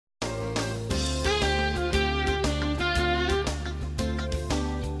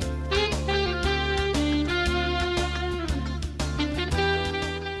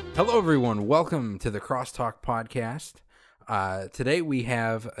Hello, everyone. Welcome to the Crosstalk Podcast. Today we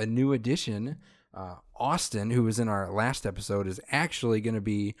have a new addition. Austin, who was in our last episode, is actually going to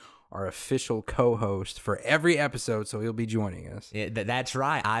be our official co-host for every episode, so he'll be joining us. Yeah, that's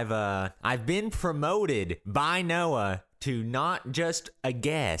right. I've been promoted by Noah to not just a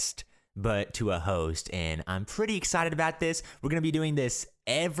guest, but to a host, and I'm pretty excited about this. We're going to be doing this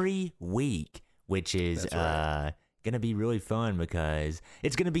every week, which is going to be really fun because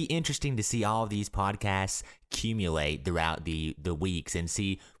it's going to be interesting to see all of these podcasts accumulate throughout the weeks and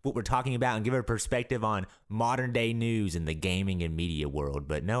see what we're talking about and give a perspective on modern day news in the gaming and media world.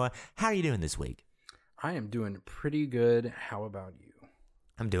 But Noah, how are you doing this week? I am doing pretty good. How about you?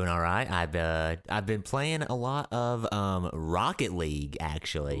 I'm doing all right. I've been playing a lot of Rocket League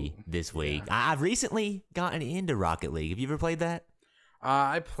actually this week. Yeah. I've recently gotten into Rocket League. Have you ever played that?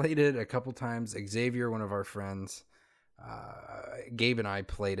 I played it a couple times. Xavier, one of our friends, Gabe and I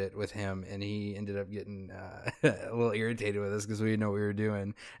played it with him, and he ended up getting a little irritated with us because we didn't know what we were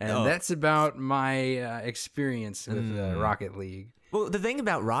doing. And that's about my experience with Rocket League. Well, the thing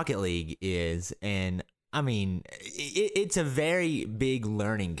about Rocket League is, and I mean, it's a very big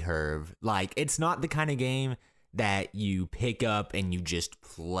learning curve. Like, it's not the kind of game that you pick up and you just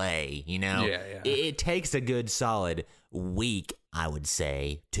play, you know? Yeah. It takes a good solid week, I would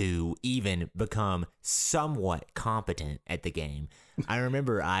say, to even become somewhat competent at the game. I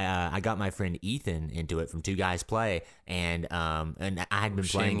remember I got my friend Ethan into it from Two Guys Play, and I had been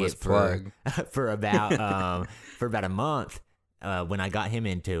playing it for about a month when I got him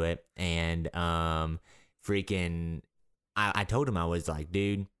into it, and I told him, I was like,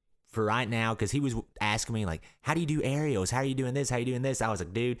 dude, for right now, because he was asking me, like, how do you do aerials? How are you doing this? How are you doing this? I was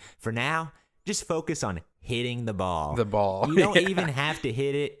like, dude, for now, just focus on hitting the ball. You don't even have to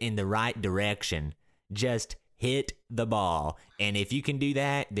hit it in the right direction. Just hit the ball. And if you can do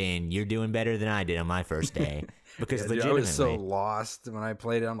that, then you're doing better than I did on my first day. Because legitimately, I was so lost when I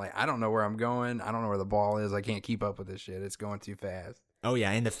played it. I'm like, I don't know where I'm going. I don't know where the ball is. I can't keep up with this shit. It's going too fast. Oh,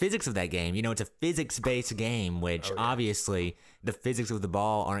 yeah, and the physics of that game, it's a physics-based game, which obviously the physics of the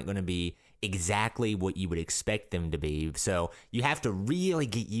ball aren't going to be exactly what you would expect them to be. So you have to really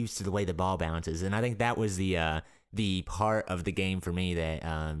get used to the way the ball bounces, and I think that was the part of the game for me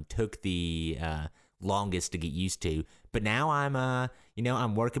that took the longest to get used to. But now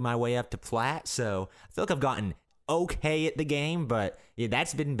I'm working my way up to plat, so I feel like I've gotten okay at the game, but yeah,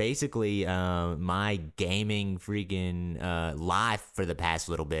 that's been basically my gaming freaking life for the past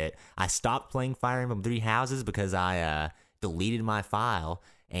little bit. I stopped playing Fire Emblem Three Houses because I deleted my file,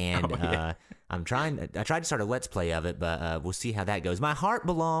 and I tried to start a Let's Play of it, but we'll see how that goes. My heart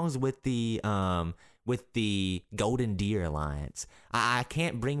belongs with the Golden Deer Alliance. I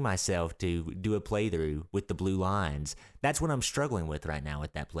can't bring myself to do a playthrough with the Blue Lines. That's what I'm struggling with right now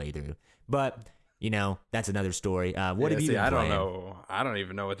with that playthrough, but that's another story. What have you been playing? I don't know. I don't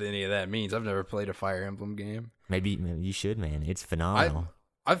even know what any of that means. I've never played a Fire Emblem game. Maybe you should, man. It's phenomenal.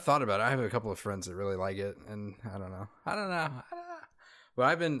 I've thought about it. I have a couple of friends that really like it, and I don't know. But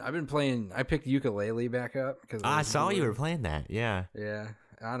I've been playing. I picked ukulele back up because I saw you were playing that. Yeah. Yeah.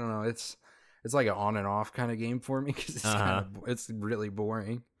 I don't know. It's like an on and off kind of game for me because it's really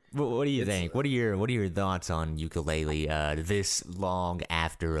boring. What do you think? What are your thoughts on ukulele this long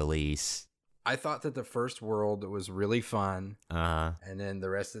after release? I thought that the first world was really fun, and then the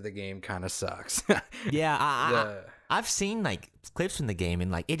rest of the game kind of sucks. Yeah, I've seen like clips from the game,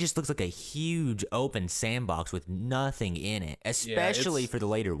 and like it just looks like a huge open sandbox with nothing in it, especially for the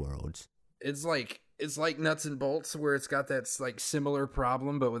later worlds. It's like Nuts and Bolts, where it's got that like similar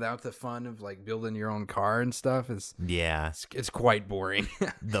problem, but without the fun of like building your own car and stuff. It's quite boring.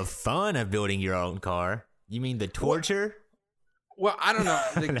 The fun of building your own car? You mean the torture? Well, I don't know.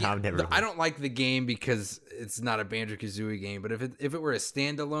 I don't like the game because it's not a Banjo-Kazooie game. But if it were a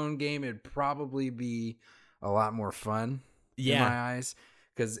standalone game, it'd probably be a lot more fun in my eyes.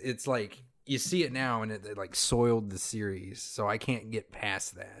 Because it's like you see it now, and it like soiled the series. So I can't get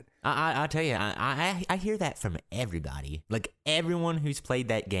past that. I'll tell you, I hear that from everybody. Like everyone who's played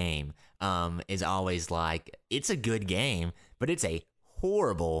that game is always like, it's a good game, but it's a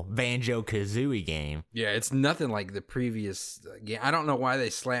horrible Banjo-Kazooie game. Yeah, it's nothing like the previous game. I don't know why they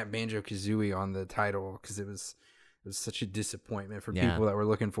slapped Banjo-Kazooie on the title, because it was such a disappointment for people that were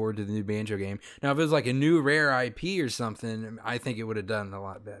looking forward to the new Banjo game. Now, if it was like a new rare IP or something, I think it would have done a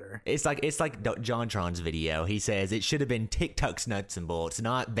lot better. It's like JonTron's video. He says it should have been TikTok's Nuts and Bolts,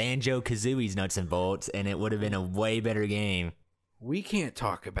 not Banjo-Kazooie's Nuts and Bolts, and it would have been a way better game. We can't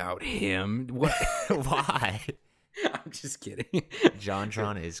talk about him. What? Why? I'm just kidding.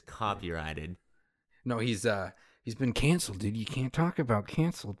 JonTron is copyrighted. No, he's He's been canceled, dude. You can't talk about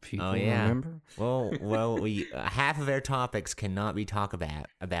canceled people. Oh yeah. Remember? Well, we half of our topics cannot be talked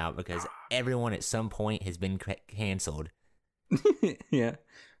about because everyone at some point has been canceled. Yeah.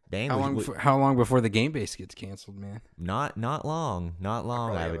 Dang, How long before the game base gets canceled, man? Not long.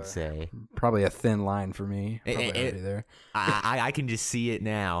 I would say. Probably a thin line for me. Probably already there. I can just see it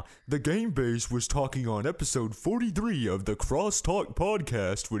now. The Game Base was talking on episode 43 of the Crosstalk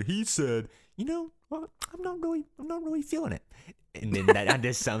podcast when he said, "You know, I'm not really feeling it," and then I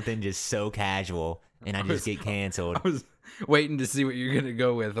did something just so casual, and I just get canceled. I was waiting to see what you're gonna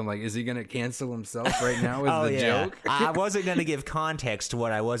go with. I'm like, is he gonna cancel himself right now with the joke? I wasn't gonna give context to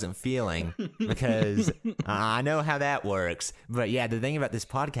what I wasn't feeling because I know how that works. But yeah, the thing about this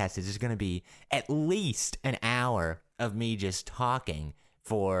podcast is there's gonna be at least an hour of me just talking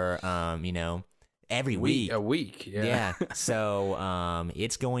for every week. A week, yeah. Yeah. So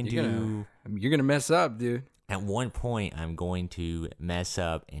it's going you're gonna mess up, dude. At one point, I'm going to mess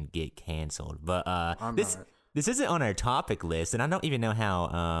up and get canceled. But this isn't on our topic list, and I don't even know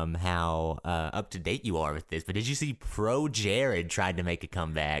how up to date you are with this. But did you see Pro Jared tried to make a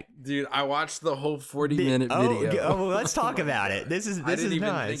comeback? Dude, I watched the whole 40-minute video. Oh, well, let's talk about it. This is I didn't even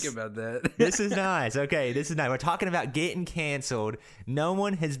nice. think about that. This is nice. Okay, this is nice. We're talking about getting canceled. No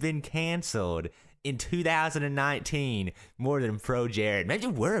one has been canceled in 2019 more than Pro Jared.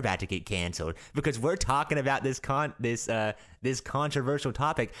 Imagine we're about to get canceled because we're talking about this controversial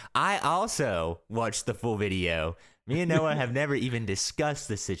topic. I also watched the full video. Me and Noah have never even discussed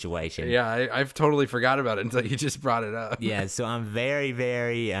this situation. Yeah, I've totally forgot about it until you just brought it up. Yeah, so I'm very,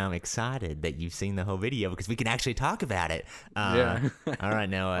 very excited that you've seen the whole video because we can actually talk about it. Yeah. All right,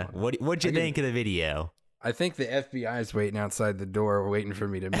 Noah, what'd you think of the video? I think the FBI is waiting outside the door, waiting for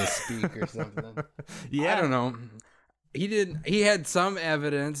me to misspeak or something. Yeah, I don't know. He had some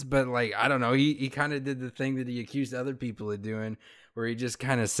evidence, but like I don't know. He kind of did the thing that he accused other people of doing, where he just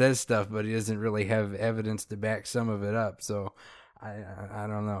kind of says stuff, but he doesn't really have evidence to back some of it up. So I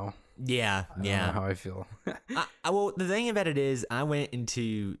don't know. Yeah, I don't know how I feel. Well, the thing about it is, I went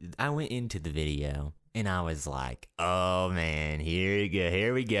into the video. And I was like, oh, man,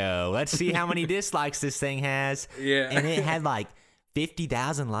 here we go. Let's see how many dislikes this thing has. Yeah. And it had like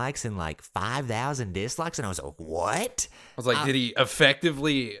 50,000 likes and like 5,000 dislikes. And I was like, what? I was like, did he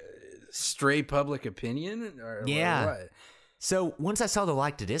effectively stray public opinion? Or what? So once I saw the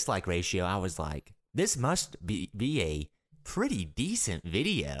like to dislike ratio, I was like, this must be a pretty decent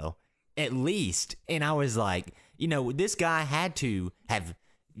video, at least. And I was like, this guy had to have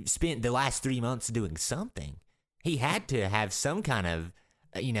spent the last 3 months doing something. He had to have some kind of,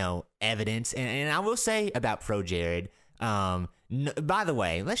 evidence. And I will say about Pro Jared, by the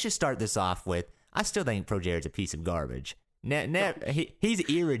way, let's just start this off with, I still think Pro Jared's a piece of garbage. He's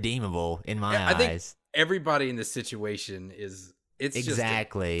irredeemable in my eyes. I think everybody in this situation it's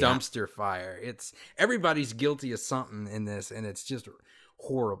exactly just a dumpster fire. It's everybody's guilty of something in this, and it's just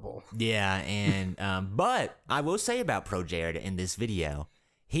horrible. Yeah, and but I will say about Pro Jared in this video,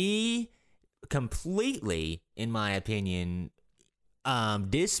 he completely, in my opinion,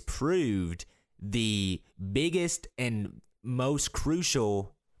 disproved the biggest and most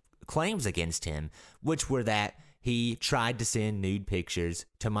crucial claims against him, which were that he tried to send nude pictures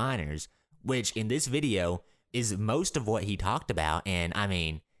to minors, which in this video is most of what he talked about. And I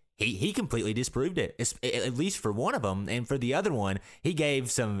mean, he completely disproved it, at least for one of them. And for the other one, he made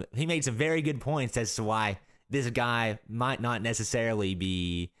some very good points as to why this guy might not necessarily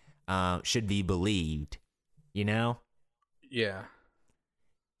be should be believed, Yeah.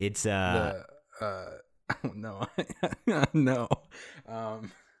 It's no. No. What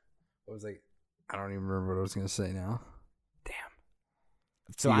was I don't even remember what I was gonna say now. Damn.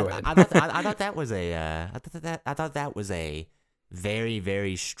 So I thought that was a very,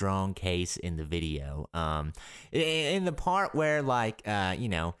 very strong case in the video. In the part where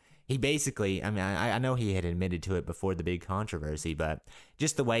he basically, I know he had admitted to it before the big controversy, but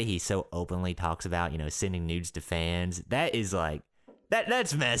just the way he so openly talks about, sending nudes to fans, that is like,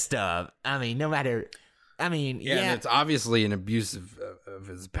 that's messed up. And it's obviously an abuse of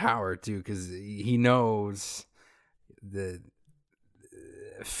his power too, because he knows that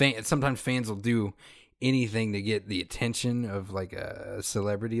sometimes fans will do anything to get the attention of like a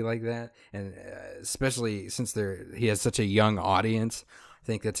celebrity like that, and especially since he has such a young audience. I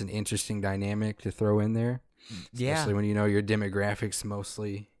think that's an interesting dynamic to throw in there. Especially when your demographics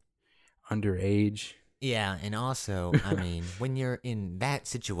mostly underage. Yeah, and also, when you're in that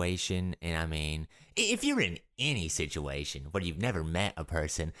situation, and if you're in any situation where you've never met a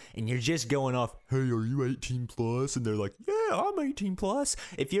person and you're just going off, hey, are you 18 plus? And they're like, yeah, I'm 18 plus.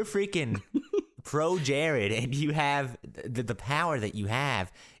 If you're freaking pro Jared and you have the power that you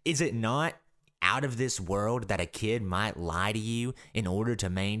have, is it not out of this world that a kid might lie to you in order to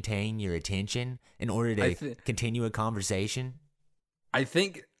maintain your attention, in order to continue a conversation? I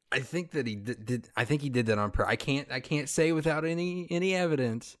think that he did. I think he did that on purpose. I can't say without any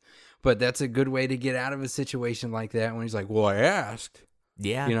evidence, but that's a good way to get out of a situation like that when he's like, "Well, I asked."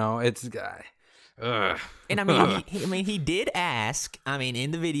 Yeah, it's guy. And I mean, he did ask. I mean,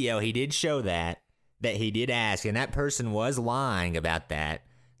 in the video, he did show that he did ask, and that person was lying about that.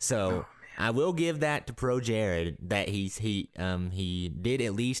 So I will give that to Pro Jared that he did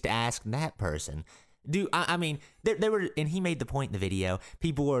at least ask that person. I mean, there were, and he made the point in the video.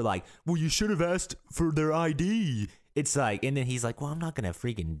 People were like, "Well, you should have asked for their ID." It's like, and then he's like, "Well, I'm not gonna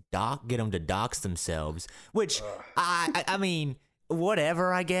freaking get them to dox themselves," which I mean,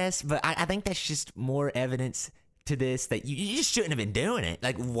 whatever, I guess. But I think that's just more evidence to this that you just shouldn't have been doing it.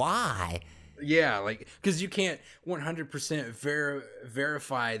 Like, why? Yeah, like, because you can't 100%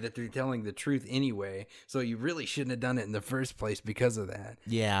 verify that they're telling the truth anyway, so you really shouldn't have done it in the first place because of that.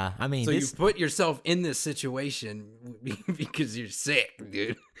 Yeah, I mean... So you put yourself in this situation because you're sick,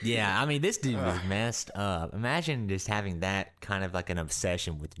 dude. Yeah, I mean, this dude was messed up. Imagine just having that kind of like an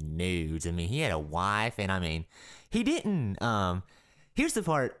obsession with nudes. I mean, he had a wife, and I mean, he didn't... Here's the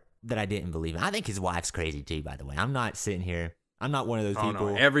part that I didn't believe in. I think his wife's crazy too, by the way. I'm not sitting here... I'm not one of those people.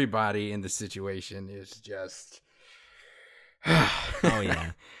 No. Everybody in the situation is just. Oh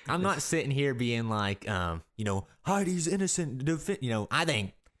yeah, I'm not sitting here being like, Heidi's innocent. I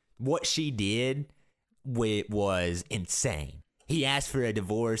think what she did was insane. He asked for a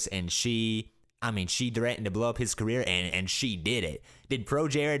divorce, and she threatened to blow up his career, and she did it. Did Pro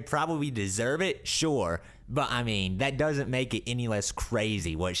Jared probably deserve it? Sure, but I mean that doesn't make it any less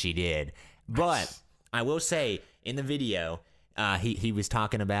crazy what she did. But I will say in the video. He was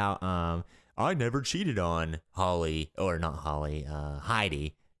talking about I never cheated on Heidi.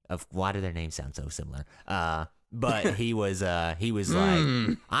 Why do their names sound so similar? But he was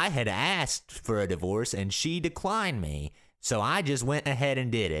like, I had asked for a divorce and she declined me, so I just went ahead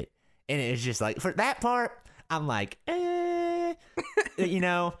and did it. And it's just like, for that part, I'm like, Pro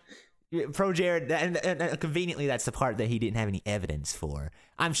Jared, and conveniently that's the part that he didn't have any evidence for.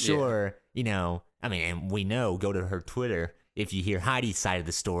 I'm sure, and we know, go to her Twitter. If you hear Heidi's side of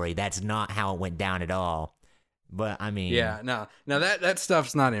the story, that's not how it went down at all. But I mean, yeah, no, that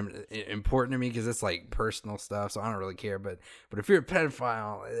stuff's not important to me because it's like personal stuff, so I don't really care. But if you're a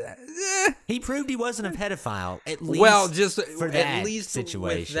pedophile, he proved he wasn't a pedophile. At least, for that situation,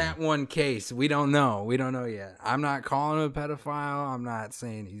 with that one case, we don't know yet. I'm not calling him a pedophile. I'm not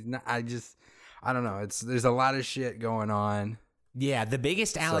saying he's not. I don't know. There's a lot of shit going on. Yeah, the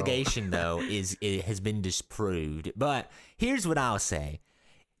biggest allegation, though, is it has been disproved. But here's what I'll say.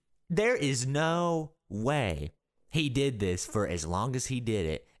 There is no way he did this for as long as he did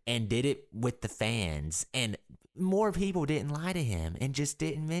it and did it with the fans. And more people didn't lie to him and just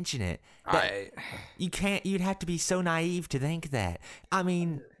didn't mention it. You'd have to be so naive to think that. I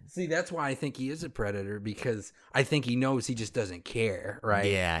mean... See, that's why I think he is a predator, because I think he knows he just doesn't care, right?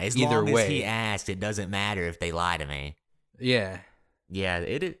 Yeah, as long as he asked, it doesn't matter if they lie to me. Yeah,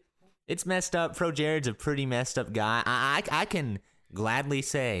 it's messed up. Pro Jared's a pretty messed up guy. I can gladly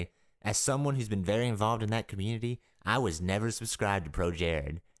say, as someone who's been very involved in that community, I was never subscribed to Pro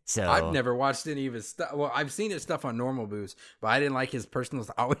Jared. So I've never watched any of his stuff. Well, I've seen his stuff on Normal Boost, but I didn't like his personal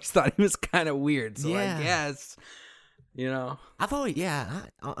stuff. I always thought he was kind of weird. So I guess, I've always,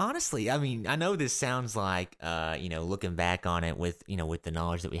 honestly, I mean, I know this sounds like, looking back on it with the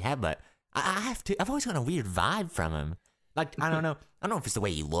knowledge that we have, but I've always got a weird vibe from him. Like, I don't know if it's the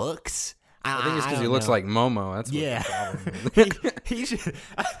way he looks. I think it's because he looks like Momo.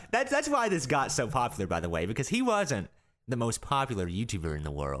 That's That's why this got so popular, by the way, because he wasn't the most popular YouTuber in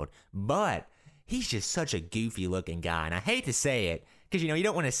the world, but he's just such a goofy looking guy. And I hate to say it, because you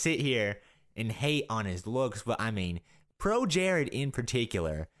don't want to sit here and hate on his looks, but I mean, Pro Jared in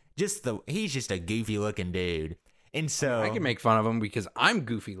particular, he's just a goofy looking dude. And so I can make fun of him because I'm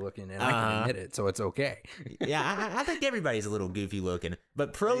goofy looking and I can admit it, so it's okay. Yeah, I think everybody's a little goofy looking,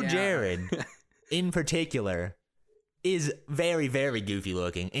 but Pro Jared in particular is very, very goofy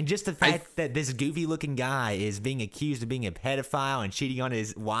looking. And just the fact that this goofy looking guy is being accused of being a pedophile and cheating on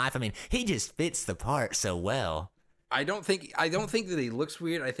his wife, I mean, he just fits the part so well. I don't think that he looks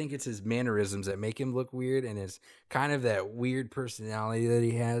weird. I think it's his mannerisms that make him look weird, and his kind of that weird personality that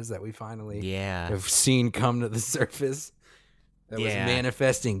he has that we finally have seen come to the surface. That was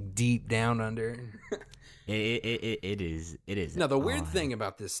manifesting deep down under. It is. Now the weird thing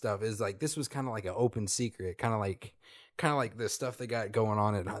about this stuff is like this was kind of like an open secret, kind of like kind of like the stuff they got going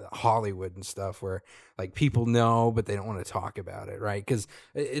on in Hollywood and stuff, where like people know but they don't want to talk about it, right? Because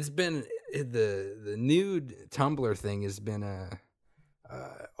it's been the nude Tumblr thing has been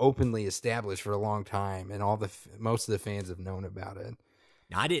openly established for a long time, and most of the fans have known about it.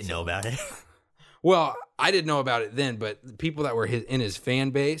 I didn't know about it. Well, I didn't know about it then, but people that were in his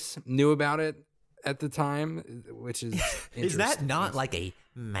fan base knew about it at the time, which is Is that not like a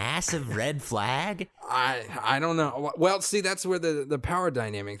massive red flag? I don't know. Well, see, that's where the power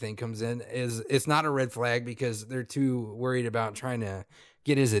dynamic thing comes in. Is it's not a red flag because they're too worried about trying to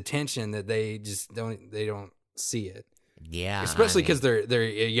get his attention that they just don't see it. Yeah, especially because they're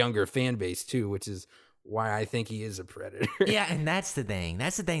a younger fan base too, which is why I think he is a predator. Yeah, and that's the thing.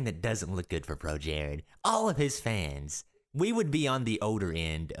 That's the thing that doesn't look good for ProJared. All of his fans. We would be on the older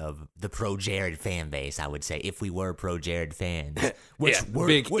end of the ProJared fan base, I would say, if we were ProJared fans, which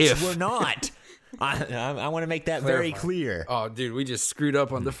we're not. I want to make that very clear. Oh, dude, we just screwed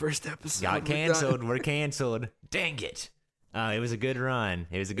up on the first episode. Got canceled. We're canceled. Dang it. It was a good run.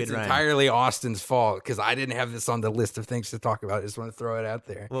 It's entirely Austin's fault because I didn't have this on the list of things to talk about. I just want to throw it out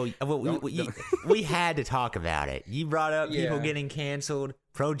there. Well, we had to talk about it. You brought up people getting canceled.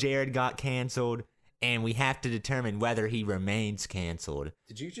 ProJared got canceled. And we have to determine whether he remains canceled.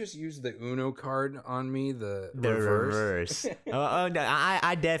 Did you just use the Uno card on me? The reverse. No,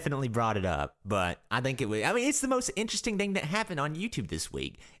 I definitely brought it up, but I think it was. I mean, it's the most interesting thing that happened on YouTube this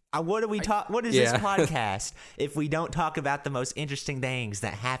week. What do we talk? What is this podcast if we don't talk about the most interesting things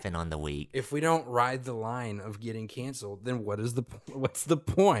that happen on the week? If we don't ride the line of getting canceled, then what's the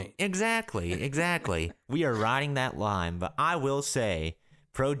point? Exactly. We are riding that line, but I will say,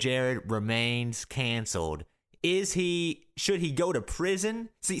 ProJared remains canceled. Should he go to prison?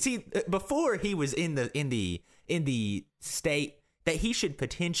 See, before he was in the state that he should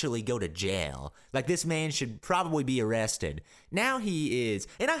potentially go to jail. Like, this man should probably be arrested. Now he is,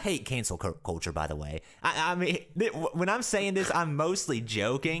 and I hate cancel culture, by the way. I mean, when I'm saying this, I'm mostly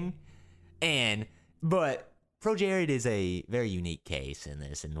joking, but ProJared is a very unique case in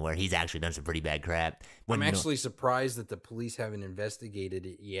this, and where he's actually done some pretty bad crap. I'm actually surprised that the police haven't investigated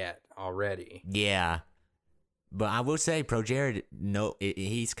it yet already. Yeah. But I will say, ProJared,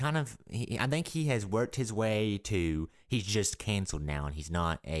 he's kind of, I think he has worked his way to, he's just canceled now, and he's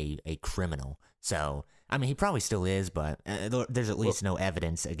not a criminal. So, I mean, he probably still is, but there's at least no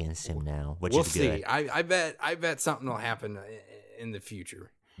evidence against him now, which is good. We'll see. I bet something will happen in the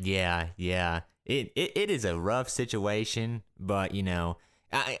future. Yeah. It is a rough situation, but, you know,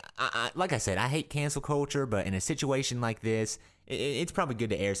 I like I said, I hate cancel culture, but in a situation like this, it's probably good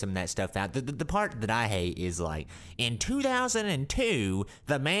to air some of that stuff out. The part that I hate is, like, in 2002,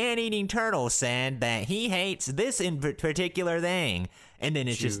 the man-eating turtle said that he hates this in particular thing. And then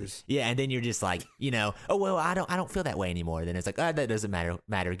it's just, and then you're just like, you know, oh, well, I don't feel that way anymore. Then it's like, oh, that doesn't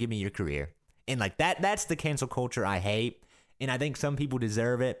matter. Give me your career. And, like, that's the cancel culture I hate. And I think some people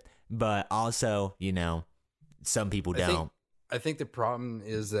deserve it, but also, you know, some people don't. I think the problem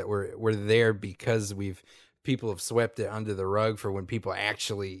is that we're there because people have swept it under the rug for when people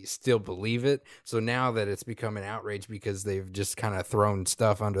actually still believe it. So now that it's become an outrage because they've just kind of thrown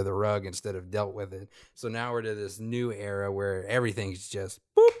stuff under the rug instead of dealt with it. So now we're to this new era where everything's just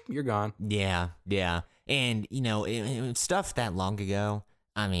boop, you're gone. Yeah. And, you know, it stuff that long ago,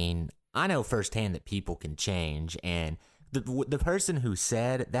 I mean, I know firsthand that people can change, and the person who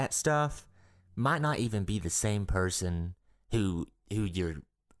said that stuff might not even be the same person who you're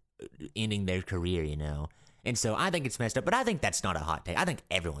ending their career, you know. And so I think it's messed up, but I think that's not a hot take. I think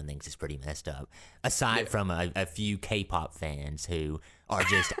everyone thinks it's pretty messed up, aside from a few K-pop fans who are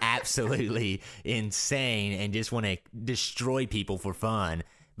just absolutely insane and just want to destroy people for fun.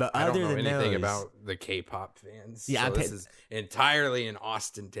 But I don't know anything about the K-pop fans. Yeah, so this is entirely an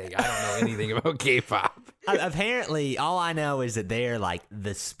Austin take. I don't know anything about K-pop. Apparently, all I know is that they're like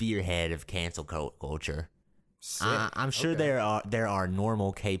the spearhead of cancel culture. I'm sure there are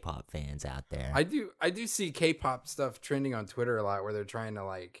normal K-pop fans out there. I do see K-pop stuff trending on Twitter a lot, where they're trying to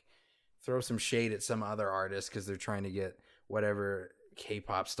like throw some shade at some other artist because they're trying to get whatever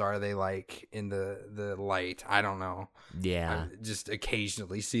K-pop star they like in the light. I don't know. Yeah, I just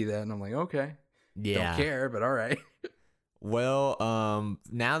occasionally see that, and I'm like, okay, yeah, don't care, but all right. Well,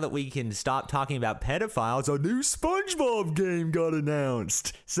 now that we can stop talking about pedophiles, a new SpongeBob game got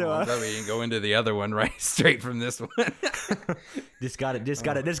announced. So I thought we didn't go into the other one right straight from this one. just got to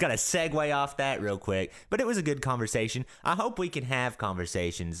segue off that real quick. But it was a good conversation. I hope we can have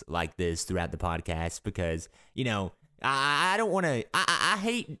conversations like this throughout the podcast because, you know, I don't want to. I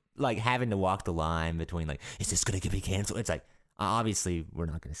hate like having to walk the line between like, is this gonna get me canceled? It's like, obviously we're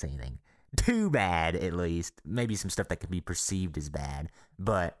not gonna say anything. too bad, at least. Maybe some stuff that can be perceived as bad.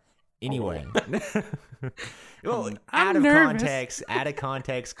 But anyway. Well, out of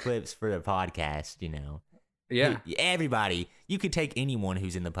context clips for the podcast, you know. Yeah. Everybody, you could take anyone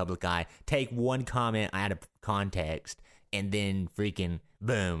who's in the public eye, take one comment out of context, and then freaking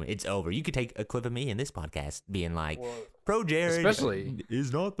boom, it's over. You could take a clip of me in this podcast being like, Pro Jared especially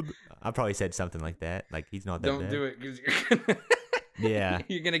is not the... I probably said something like that. Like, he's not that don't bad. do it because you're gonna Yeah.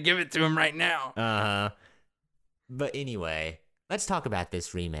 you're gonna give it to him right now. Uh-huh. But anyway, let's talk about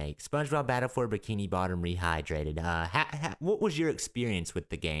this remake. SpongeBob Battle for Bikini Bottom Rehydrated. What was your experience with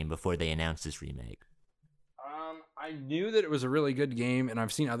the game before they announced this remake? I knew that it was a really good game, and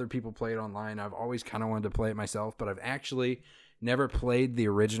I've seen other people play it online. I've always kind of wanted to play it myself, but I've actually never played the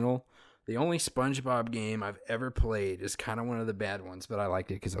original. The only SpongeBob game I've ever played is kind of one of the bad ones, but I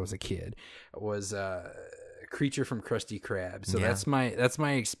liked it because I was a kid. It was Creature from Krusty Krab. So that's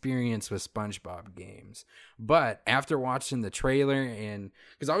my experience with SpongeBob games. But after watching the trailer, and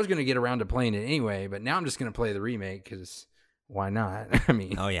because I was going to get around to playing it anyway, but now I'm just going to play the remake because why not? I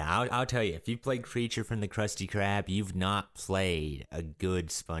mean, oh yeah, I'll tell you, if you've played Creature from the Krusty Krab, you've not played a good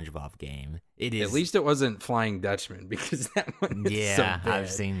SpongeBob game. It is, at least it wasn't Flying Dutchman, because that one is so bad. I've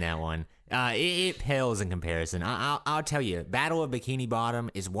seen that one. It pales in comparison. I'll tell you, Battle of Bikini Bottom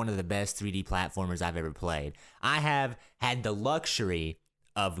is one of the best 3D platformers I've ever played. I have had the luxury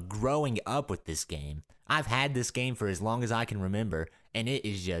of growing up with this game. I've had this game for as long as I can remember, and it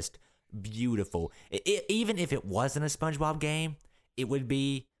is just beautiful. Even if it wasn't a SpongeBob game, it would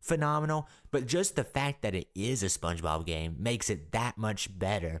be phenomenal. But just the fact that it is a SpongeBob game makes it that much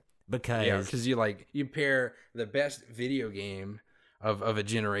better. Because you pair the best video game of a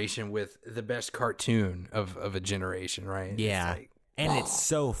generation with the best cartoon of a generation, right? Yeah. It's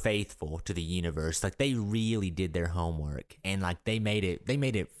so faithful to the universe. Like, they really did their homework, and like they made it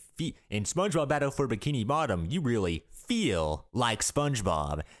in SpongeBob Battle for Bikini Bottom, you really feel like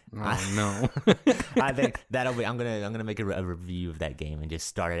SpongeBob. Oh no. I think I'm gonna make a review of that game and just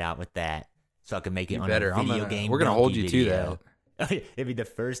start it out with that, so I can make it on a video game. We're gonna hold you to that. It'd be the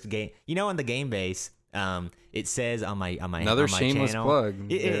first game. You know, on the game base, it says on my another on my shameless channel, plug.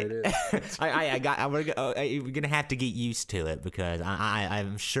 There it is. we're gonna have to get used to it, because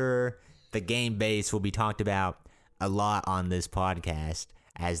I'm sure the game base will be talked about a lot on this podcast,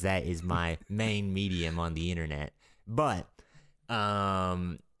 as that is my main medium on the internet. But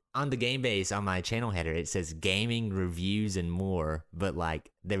on the game base, on my channel header, it says gaming reviews and more, but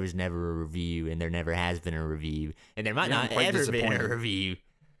like there was never a review, and there never has been a review, and there might not ever been a review.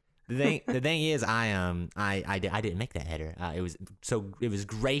 The thing is, I didn't make that header. It was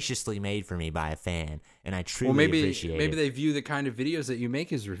graciously made for me by a fan, and I truly appreciate it. Maybe they view the kind of videos that you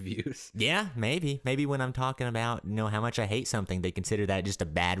make as reviews. Yeah, maybe when I'm talking about, you know, how much I hate something, they consider that just a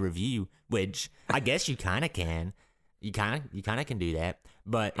bad review, which I guess you kind of can. You kind of can do that,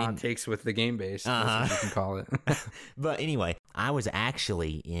 but hot takes with the game base. That's what you can call it. But anyway, I was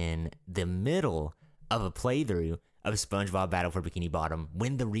actually in the middle of a playthrough of SpongeBob Battle for Bikini Bottom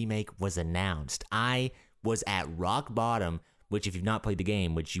when the remake was announced. I was at rock bottom, which, if you've not played the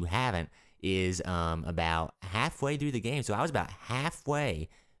game, which you haven't, is about halfway through the game. So I was about halfway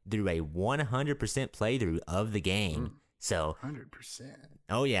through a 100% playthrough of the game. So 100%.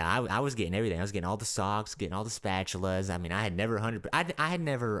 Oh yeah, I was getting everything. I was getting all the socks, getting all the spatulas. I mean, I had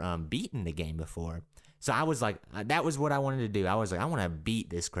never beaten the game before. So I was like, that was what I wanted to do. I was like, I want to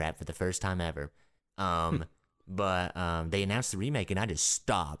beat this crap for the first time ever. But they announced the remake, and I just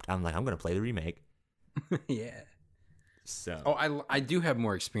stopped. I'm like, I'm gonna play the remake. Yeah. So. Oh, I do have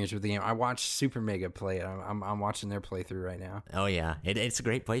more experience with the game. I watched Super Mega play it. I'm watching their playthrough right now. Oh yeah, it's a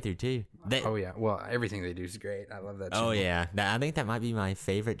great playthrough too. Oh yeah, well, everything they do is great. I love that channel. Oh yeah, I think that might be my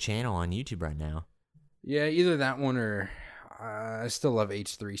favorite channel on YouTube right now. Yeah, either that one or I still love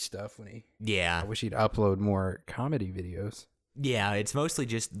H3 stuff when he. Yeah. I wish he'd upload more comedy videos. Yeah, it's mostly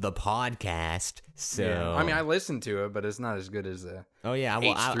just the podcast. So yeah. I mean, I listened to it, but it's not as good as the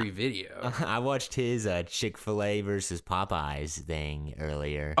H3 video. I watched his Chick-fil-A versus Popeyes thing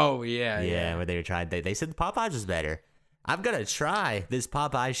earlier. Oh yeah, where they tried. They said the Popeyes was better. I've got to try this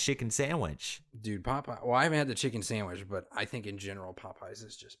Popeyes chicken sandwich. Dude, Popeye. Well, I haven't had the chicken sandwich, but I think in general Popeyes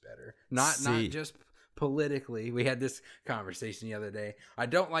is just better. Not just politically. We had this conversation the other day. I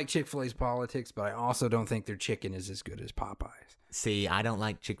don't like Chick-fil-A's politics, but I also don't think their chicken is as good as Popeyes. See, I don't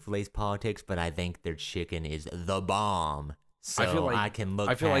like Chick-fil-A's politics, but I think their chicken is the bomb. So I feel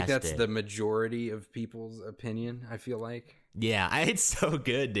like that's the majority of people's opinion, I feel like. Yeah, it's so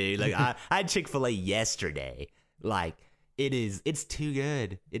good, dude. Like I had Chick-fil-A yesterday. Like it's too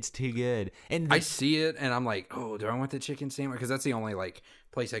good. It's too good. And I see it and I'm like, oh, do I want the chicken sandwich? Because that's the only like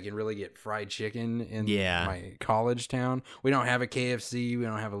place I can really get fried chicken in Yeah. my college town. We don't have a KFC. We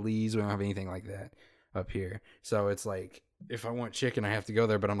don't have a Lee's. We don't have anything like that up here. So it's like, if I want chicken, I have to go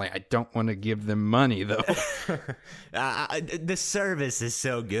there. But I'm like, I don't want to give them money, though. The service is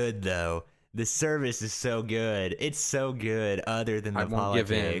so good, though. The service is so good. It's so good other than the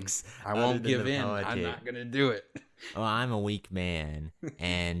politics. I won't give in. I'm not going to do it. Well, I'm a weak man,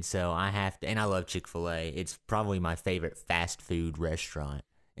 and so I have to. And I love Chick-fil-A. It's probably my favorite fast food restaurant.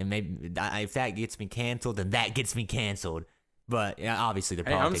 And maybe if that gets me canceled, then that gets me canceled. But obviously the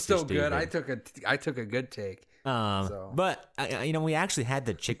politics. I'm still are stupid. good. I took a good take. But we actually had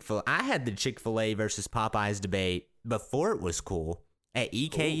the Chick-fil-A. I had the Chick-fil-A versus Popeyes debate before it was cool at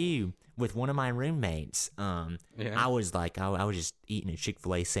EKU. Ooh. With one of my roommates. I was like, I was just eating a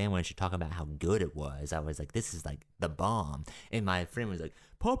Chick-fil-A sandwich and talking about how good it was. I was like, this is like the bomb. And my friend was like,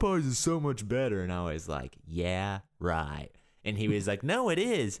 Popeyes is so much better. And I was like, yeah, right. And he was like, no, it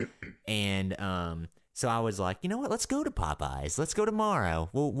is. And so I was like, you know what? Let's go to Popeyes. Let's go tomorrow.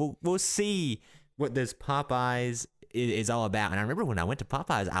 We'll see what this Popeyes is all about. And I remember when I went to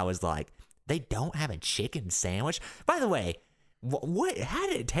Popeyes, I was like, they don't have a chicken sandwich. By the way, what? How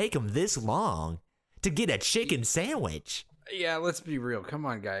did it take them this long to get a chicken sandwich? Yeah, let's be real. Come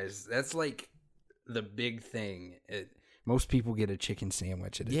on, guys. That's like the big thing. Most people get a chicken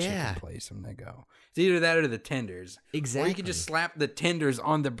sandwich at a chicken place when they go. It's either that or the tenders. Exactly. Or you can just slap the tenders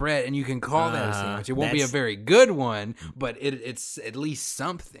on the bread and you can call that a sandwich. It won't be a very good one, but it's at least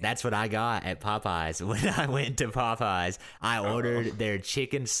something. That's what I got at Popeyes. When I went to Popeyes, I ordered their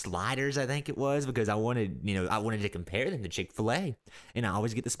chicken sliders, I think it was, because I wanted to compare them to Chick-fil-A. And I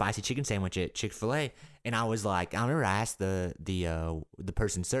always get the spicy chicken sandwich at Chick-fil-A. And I was like, I remember I asked the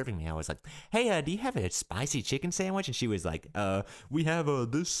person serving me, I was like, hey, do you have a spicy chicken sandwich? And she was like, we have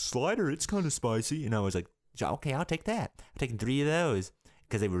this slider. It's kind of spicy. And I was like, okay, I'll take that. I'm taking 3 of those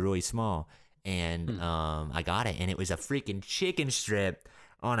because they were really small. And I got it. And it was a freaking chicken strip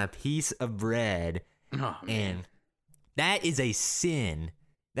on a piece of bread. Oh, and that is a sin.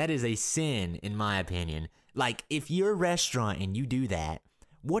 That is a sin, in my opinion. Like, if you're a restaurant and you do that,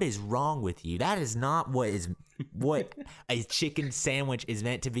 what is wrong with you? That is not what a chicken sandwich is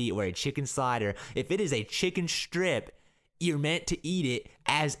meant to be, or a chicken slider. If it is a chicken strip, you're meant to eat it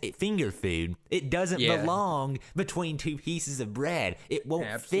as a finger food. It doesn't belong between 2 pieces of bread. It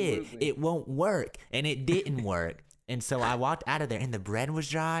won't fit. It won't work. And it didn't work. And so I walked out of there and the bread was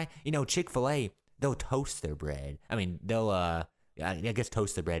dry. Chick-fil-A, they'll toast their bread. I mean, they'll, I guess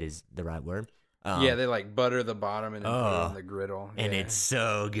toast the bread is the right word. They like butter the bottom and then put it on the griddle, and it's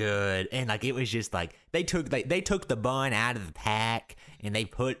so good. And like it was just like they took the bun out of the pack and they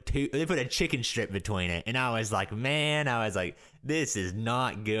put a chicken strip between it, and I was like, this is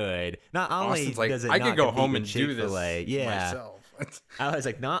not good. Not only does it I not could go compete home with and do this myself. I was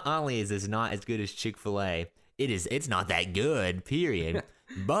like, not only is this not as good as Chick-fil-A, it's not that good, period.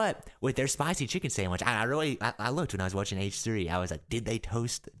 But with their spicy chicken sandwich, I looked when I was watching H3. I was like, did they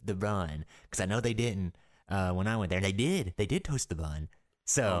toast the bun? Because I know they didn't when I went there. And they did. They did toast the bun.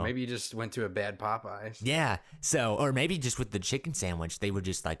 So maybe you just went to a bad Popeyes. Yeah. So, or maybe just with the chicken sandwich, they were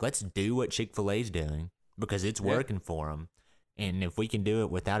just like, let's do what Chick-fil-A's doing because it's working for them. And if we can do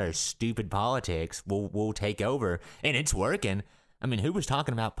it without our stupid politics, we'll take over. And it's working. I mean, who was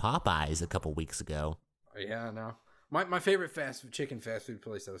talking about Popeyes a couple weeks ago? Yeah, I know. My favorite chicken fast food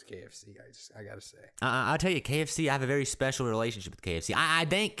place, that was KFC. I gotta say. I'll tell you, KFC. I have a very special relationship with KFC. I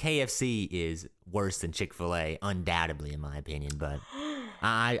think KFC is worse than Chick-fil-A, undoubtedly, in my opinion. But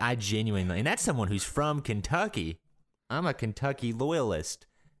I genuinely, and that's someone who's from Kentucky. I'm a Kentucky loyalist,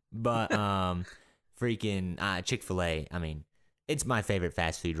 but freaking Chick-fil-A. I mean, it's my favorite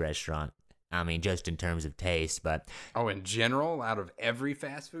fast food restaurant. I mean, just in terms of taste, but in general, out of every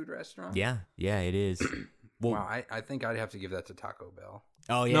fast food restaurant. Yeah, it is. Well, I think I'd have to give that to Taco Bell.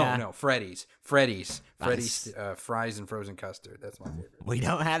 Oh, yeah. No, Freddy's, fries and frozen custard. That's my favorite. We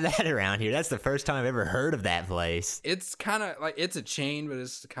don't have that around here. That's the first time I've ever heard of that place. It's kind of like, it's a chain, but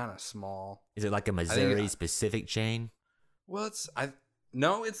it's kind of small. Is it like a Missouri specific chain? Well, it's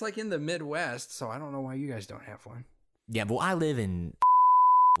like in the Midwest, so I don't know why you guys don't have one. Yeah, well, I live in...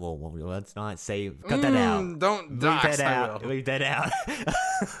 Well, let's not say... Cut that out. Don't dox, Leave that out.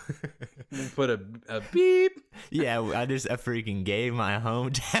 We'll put a beep. Yeah, I freaking gave my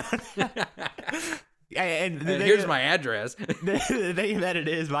hometown. and here's my address. The thing about it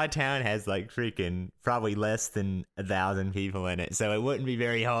is, my town has like freaking probably less than 1,000 people in it, so it wouldn't be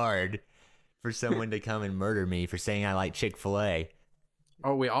very hard for someone to come and murder me for saying I like Chick-fil-A.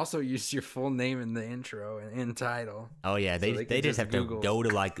 Oh, we also used your full name in the intro and in title. Oh yeah, So they can just have Google. to go to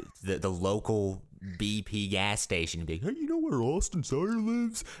like the local BP gas station and be like, hey, you know where Austin Sawyer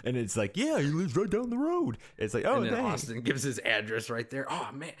lives? And it's like, yeah, he lives right down the road. It's like, oh, And then dang. Austin gives his address right there. Oh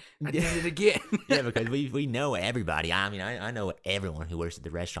man, I did it again. Yeah, because we know everybody. I mean, I know everyone who works at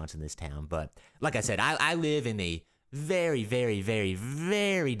the restaurants in this town. But like I said, I live in a very, very, very,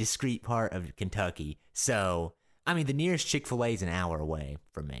 very discreet part of Kentucky. So, I mean, the nearest Chick-fil-A is an hour away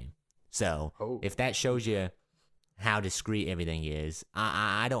from me. So, if that shows you how discreet everything is,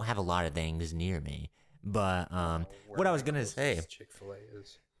 I don't have a lot of things near me. But what I was going to say, Chick-fil-A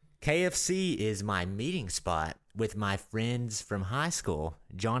is. KFC is my meeting spot with my friends from high school,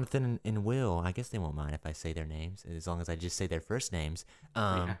 Jonathan and Will. I guess they won't mind if I say their names, as long as I just say their first names.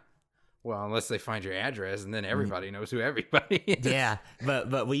 Yeah. Well, unless they find your address, and then everybody knows who everybody is. Yeah,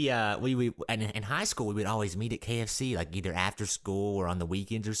 but we and in high school we would always meet at KFC, like either after school or on the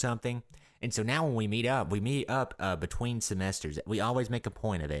weekends or something. And so now when we meet up between semesters. We always make a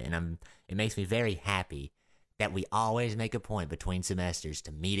point of it, and it makes me very happy that we always make a point between semesters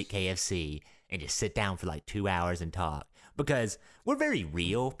to meet at KFC and just sit down for like 2 hours and talk. Because we're very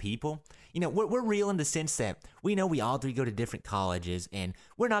real people. You know, we're real in the sense that we know we all three go to different colleges, and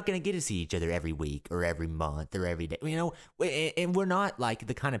we're not going to get to see each other every week or every month or every day. You know, and we're not like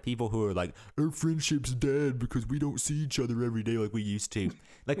the kind of people who are like, our friendship's dead because we don't see each other every day like we used to.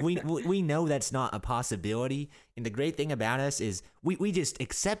 Like, we know that's not a possibility. And the great thing about us is we just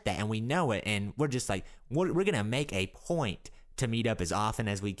accept that, and we know it, and we're just like, we're going to make a point to meet up as often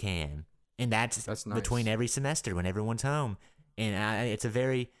as we can. And that's nice. Between every semester when everyone's home. And it's a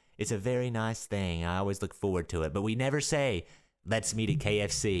very nice thing. I always look forward to it. But we never say, let's meet at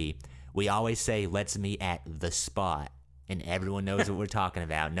KFC. We always say, let's meet at the spot. And everyone knows what we're talking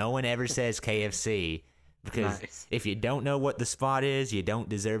about. No one ever says KFC. Because if you don't know what the spot is, you don't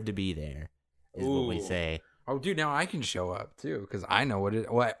deserve to be there, is what we say. Oh, dude, now I can show up, too, because I know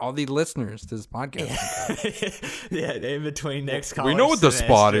what all the listeners to this podcast. Yeah, in between next college we know what semester, the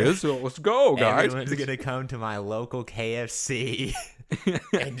spot is, so let's go, guys. Everyone's going to come to my local KFC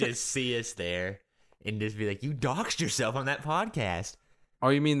and just see us there and just be like, you doxed yourself on that podcast. Oh,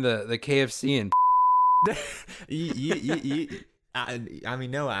 you mean the KFC and I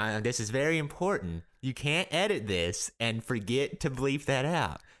mean, no, this is very important. You can't edit this and forget to bleep that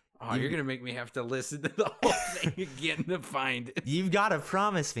out. Oh, you're going to make me have to listen to the whole thing again to find it. You've got to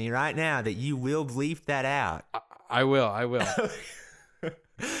promise me right now that you will bleep that out. I will.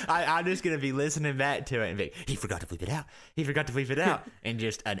 I'm just going to be listening back to it and be, he forgot to bleep it out. And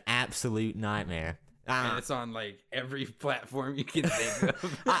just an absolute nightmare. And it's on like every platform you can think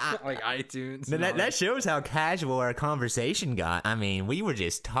of, like iTunes. That shows how casual our conversation got. I mean, we were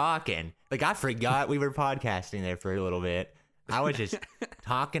just talking. Like, I forgot we were podcasting there for a little bit. I was just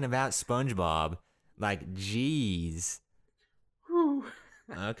talking about SpongeBob. Like, geez. Whew.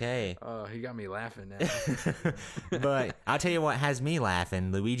 Okay. Oh, he got me laughing now. But I'll tell you what has me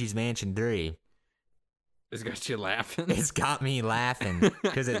laughing. Luigi's Mansion 3. It's got you laughing? It's got me laughing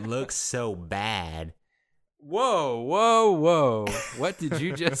because it looks so bad. Whoa. What did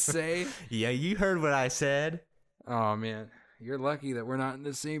you just say? Yeah, you heard what I said. Oh, man. You're lucky that we're not in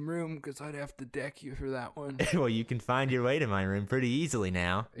the same room because I'd have to deck you for that one. Well, you can find your way to my room pretty easily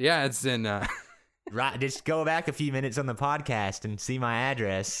now. Yeah, it's in... Right, just go back a few minutes on the podcast and see my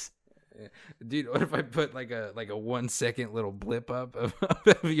address. Dude, what if I put like a 1 second little blip up of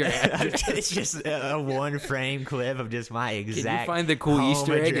your address? It's just a 1 frame clip of just my exact. Can you find the cool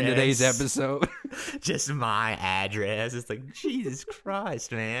Easter egg in today's episode? Just my address. It's like, Jesus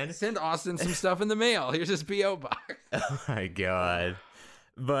Christ, man. Send Austin some stuff in the mail. Here's his P.O. box. Oh my God.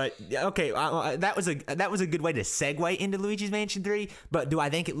 But okay, that was a good way to segue into Luigi's Mansion 3. But do I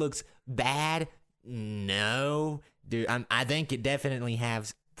think it looks bad? No, dude. I think it definitely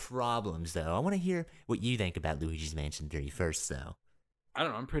has problems, though. I want to hear what you think about Luigi's Mansion 3 first, though. I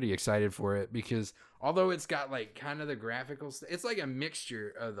don't know. I'm pretty excited for it because although it's got like kind of the graphical it's like a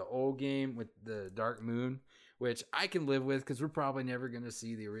mixture of the old game with the Dark Moon, which I can live with because we're probably never going to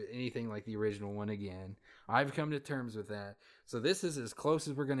see anything like the original one again. I've come to terms with that. So this is as close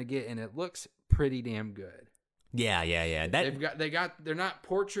as we're going to get, and it looks pretty damn good. Yeah. They're not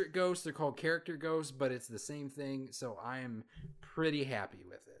portrait ghosts, they're called character ghosts, but it's the same thing, so I am pretty happy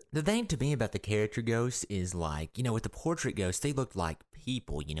with it. The thing to me about the character ghosts is like, you know, with the portrait ghosts, they looked like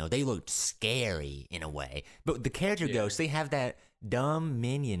people, you know, they looked scary in a way. But the character ghosts, they have that dumb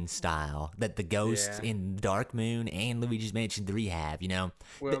minion style that the ghosts in Dark Moon and Luigi's Mansion 3 have, you know.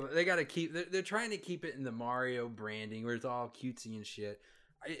 Well, they got to keep, they're trying to keep it in the Mario branding where it's all cutesy and shit.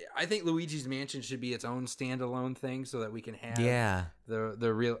 I think Luigi's Mansion should be its own standalone thing so that we can have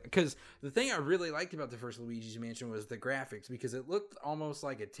the real, because the thing I really liked about the first Luigi's Mansion was the graphics, because it looked almost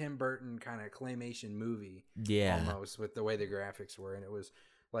like a Tim Burton kind of claymation movie, almost, with the way the graphics were, and it was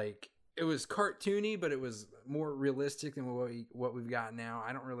cartoony, but it was more realistic than what we've got now.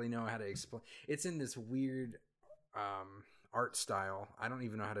 I don't really know how to explain. It's in this weird art style. I don't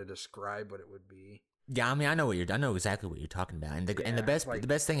even know how to describe what it would be. Yeah, I mean, I know exactly what you're talking about, and the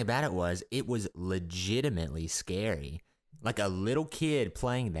best thing about it was legitimately scary. Like a little kid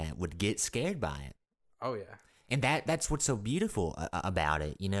playing that would get scared by it. Oh yeah, and that's what's so beautiful about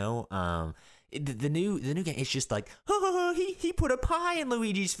it, you know. The new game, it's just like, oh, he put a pie in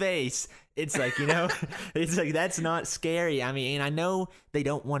Luigi's face. It's like, you know, it's like, that's not scary. I mean, and I know they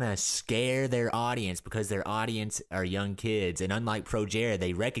don't want to scare their audience because their audience are young kids, and unlike ProGera,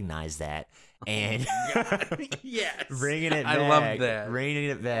 they recognize that. And yes, bringing it back. I love that. Bringing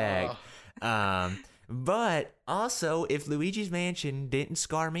it back. Oh. But also, if Luigi's Mansion didn't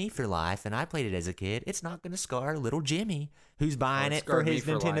scar me for life, and I played it as a kid, it's not going to scar little Jimmy, who's buying it for his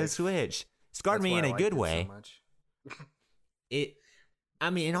Nintendo Switch. Scarred me in a good way. So I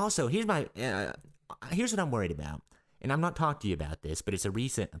mean, and also here's what I'm worried about, and I'm not talking to you about this, but it's a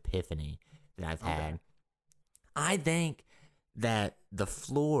recent epiphany that I've had. I think that the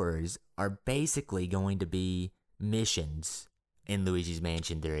floors are basically going to be missions in Luigi's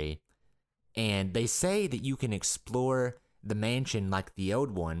Mansion 3. And they say that you can explore the mansion like the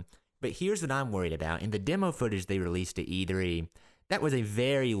old one, but here's what I'm worried about. In the demo footage they released at E3, that was a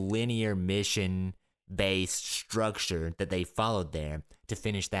very linear mission-based structure that they followed there to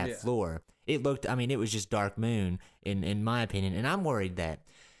finish that floor. It was just Dark Moon, in my opinion, and I'm worried that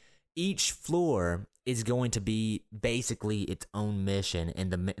each floor is going to be basically its own mission,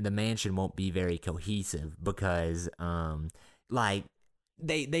 and the mansion won't be very cohesive because,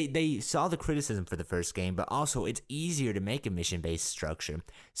 they saw the criticism for the first game, but also it's easier to make a mission-based structure.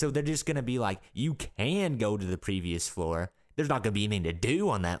 So they're just going to be like, you can go to the previous floor. There's not going to be anything to do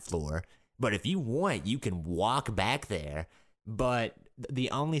on that floor, but if you want, you can walk back there. But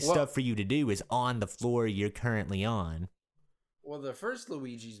the only stuff for you to do is on the floor you're currently on. Well, the first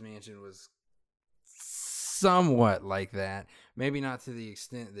Luigi's Mansion was somewhat like that. Maybe not to the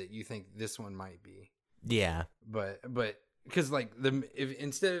extent that you think this one might be. Yeah. But because like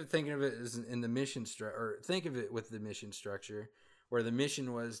instead of thinking of it as in the mission structure, or think of it with the mission structure, where the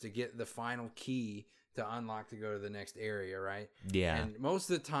mission was to get the final key to unlock to go to the next area, right? Yeah. And most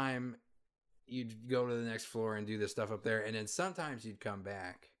of the time, you'd go to the next floor and do this stuff up there, and then sometimes you'd come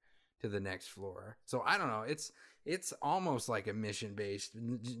back to the next floor. So I don't know. It's almost like a mission based,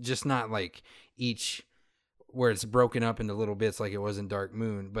 just not like each where it's broken up into little bits like it was in Dark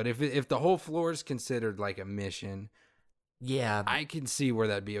Moon. But if the whole floor is considered like a mission, yeah, I can see where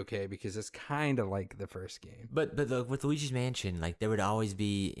that'd be okay because it's kind of like the first game. But with Luigi's Mansion, like there would always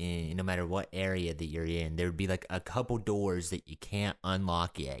be, no matter what area that you're in, there would be like a couple doors that you can't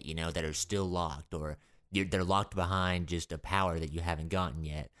unlock yet, that are still locked, or they're locked behind just a power that you haven't gotten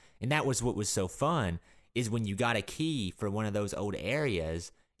yet. And that was what was so fun, is when you got a key for one of those old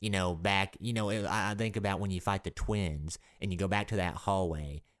areas, back, I think about when you fight the twins and you go back to that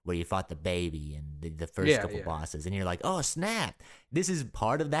hallway where you fought the baby and the first couple bosses, and you're like, oh snap, this is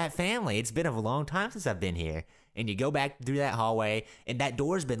part of that family. It's been a long time since I've been here. And you go back through that hallway, and that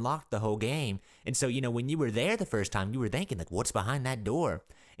door's been locked the whole game. And so, when you were there the first time, you were thinking, like, what's behind that door?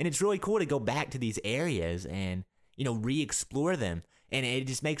 And it's really cool to go back to these areas and, re-explore them. And it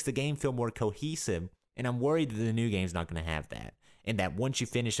just makes the game feel more cohesive. And I'm worried that the new game's not going to have that. And that once you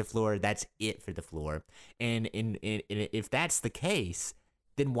finish a floor, that's it for the floor. And if that's the case,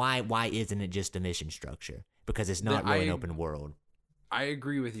 then why isn't it just a mission structure? Because it's not really an open world. I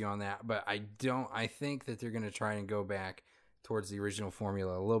agree with you on that, but I think that they're going to try and go back towards the original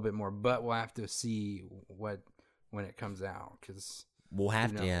formula a little bit more, but we'll have to see when it comes out, because we'll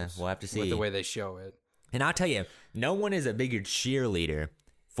have to see with the way they show it. And I'll tell you, no one is a bigger cheerleader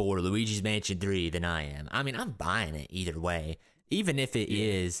for Luigi's Mansion 3 than I am. I mean, I'm buying it either way. Even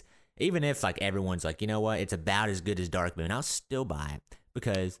if like everyone's like, you know what, it's about as good as Dark Moon, I'll still buy it.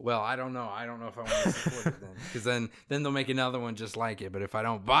 Because, well, I don't know if I want to support it then, because then they'll make another one just like it. But if I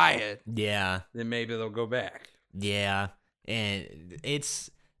don't buy it, then maybe they'll go back. Yeah, and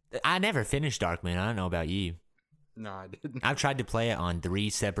I never finished Dark Moon. I don't know about you. No, I didn't. I've tried to play it on 3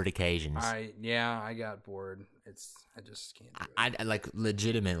 separate occasions. I got bored. I just can't do it. I like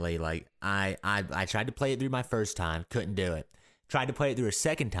legitimately, like I tried to play it through my first time, couldn't do it. Tried to play it through a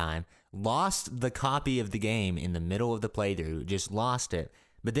second time, lost the copy of the game in the middle of the playthrough, just lost it.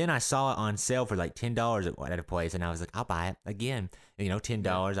 But then I saw it on sale for like $10 at a place, and I was like, I'll buy it again.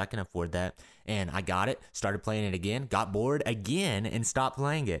 $10, I can afford that. And I got it, started playing it again, got bored again, and stopped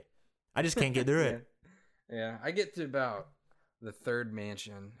playing it. I just can't get through it. Yeah, I get to about the third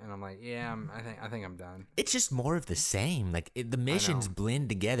mansion, and I'm like, yeah, I think I'm done. It's just more of the same. Like the missions blend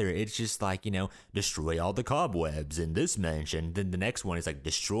together. It's just like destroy all the cobwebs in this mansion. Then the next one is like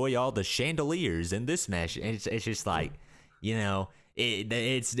destroy all the chandeliers in this mansion. It's just like,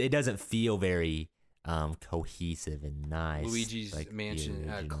 it doesn't feel very cohesive and nice. Luigi's like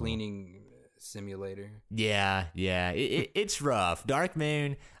Mansion cleaning simulator. Yeah, it's rough. Dark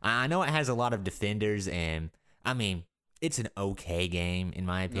Moon. I know it has a lot of defenders, and I mean, it's an okay game in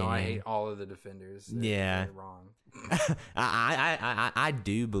my opinion. No, I hate all of the defenders. They're wrong. I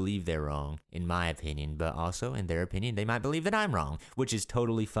do believe they're wrong in my opinion, but also in their opinion, they might believe that I'm wrong, which is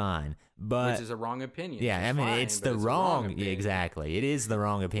totally fine. But which is a wrong opinion. Yeah, I mean, it's the wrong. Exactly, it is the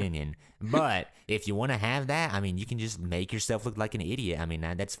wrong opinion. But if you want to have that, I mean, you can just make yourself look like an idiot. I mean,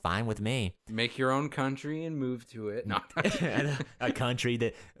 that's fine with me. Make your own country and move to it. No. A country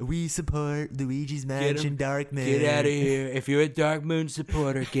that we support Luigi's Mansion, Dark Moon. Get out of here. If you're a Dark Moon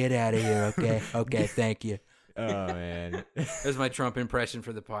supporter, get out of here, okay? Okay, thank you. Oh, man. That's my Trump impression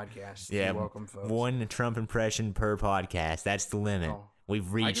for the podcast. Yeah, you're welcome, folks. One Trump impression per podcast. That's the limit. Oh,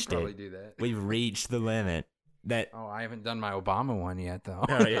 We've reached I could probably do that. We've reached the limit. I haven't done my Obama one yet, though.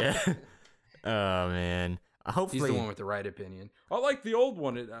 Oh, yeah. Oh, man. Hopefully. He's the one with the right opinion. I like the old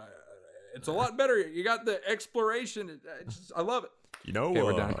one. It's a lot better. You got the exploration. I love it. Okay,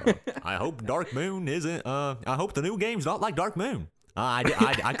 we're done. I hope Dark Moon isn't. I hope the new game's not like Dark Moon.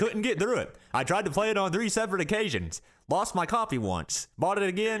 I couldn't get through it. I tried to play it on 3 separate occasions. Lost my copy once. Bought it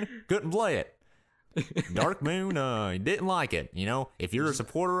again. Couldn't play it. Dark Moon, didn't like it. If you're a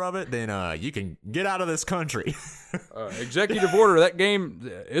supporter of it, then you can get out of this country. Executive order. That game,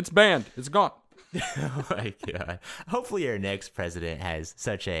 it's banned. It's gone. Oh my God. Hopefully our next president has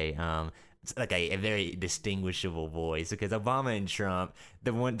such a a very distinguishable voice, because Obama and Trump,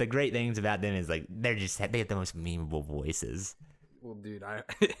 the great things about them is like they have the most memeable voices. Well, dude,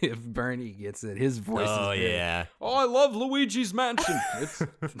 if Bernie gets it, his voice is good. Yeah. Oh, I love Luigi's Mansion.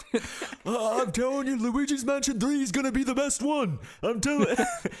 I'm telling you, Luigi's Mansion 3 is going to be the best one. I'm telling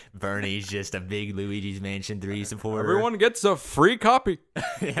Bernie's just a big Luigi's Mansion 3 supporter. Everyone gets a free copy.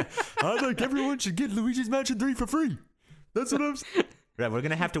 Yeah. I think everyone should get Luigi's Mansion 3 for free. That's what I'm saying. Right, we're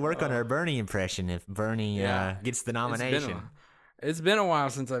going to have to work on our Bernie impression if Bernie gets the nomination. It's been a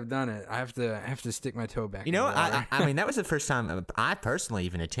while since I've done it. I have to stick my toe back. I mean, that was the first time I personally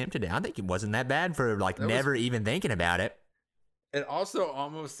even attempted it. I think it wasn't that bad for never even thinking about it. It also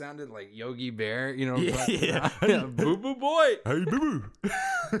almost sounded like Yogi Bear, Yeah. Boo Boo Boy. Hey, boo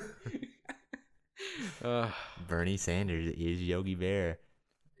boo. Bernie Sanders is Yogi Bear.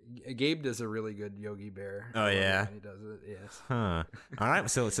 Gabe does a really good Yogi Bear. Oh yeah, he does it. Yes. Huh. All right.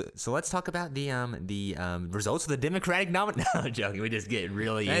 So let's talk about the results of the Democratic nomination. No, I'm joking. We just get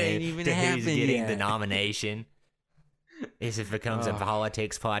really into who's getting the nomination. If it becomes a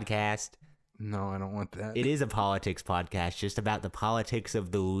politics podcast. No, I don't want that. It is a politics podcast, just about the politics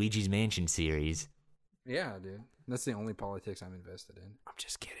of the Luigi's Mansion series. Yeah, dude. That's the only politics I'm invested in. I'm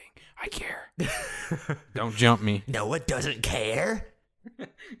just kidding. I care. Don't jump me. Noah doesn't care.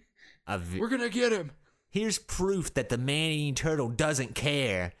 We're gonna get him. Here's proof that the man-eating turtle doesn't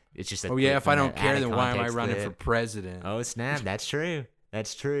care. It's just if I don't care, then why am I running for president? Oh snap! That's true.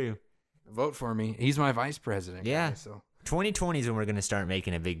 That's true. Vote for me. He's my vice president. Yeah. Guys, so 2020 is when we're gonna start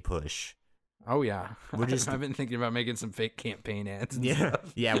making a big push. Oh yeah, I've been thinking about making some fake campaign ads. Yeah.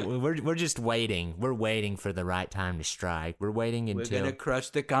 We're just waiting. We're waiting for the right time to strike. We're waiting until we're gonna crush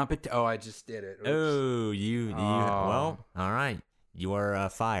the competition. Oh, I just did it. Oops. Oh, you. Well, all right. You are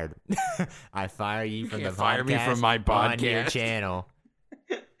fired. I fire you from the podcast. Fire me from my podcast on your channel.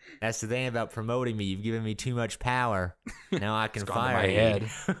 That's the thing about promoting me. You've given me too much power. Now I can fire you. Head.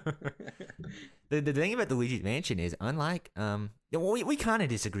 The thing about the Luigi's Mansion is, unlike we kind of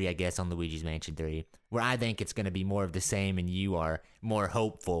disagree, I guess, on Luigi's Mansion 3, where I think it's going to be more of the same, and you are more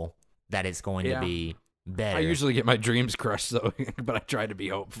hopeful that it's going to be better. I usually get my dreams crushed, though, but I try to be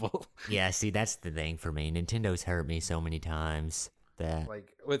hopeful. Yeah, see, that's the thing for me. Nintendo's hurt me so many times.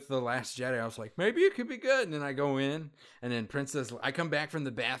 Like with The Last Jedi, I was like, maybe it could be good, and then I go in, and then I come back from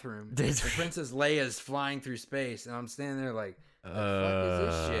the bathroom, and Princess Leia's flying through space, and I'm standing there like, the fuck is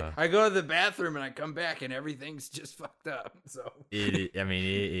this shit? I go to the bathroom and I come back and everything's just fucked up. So it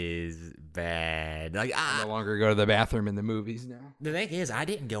is bad. Like I no longer go to the bathroom in the movies now. The thing is, I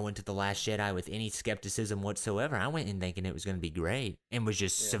didn't go into The Last Jedi with any skepticism whatsoever. I went in thinking it was going to be great and was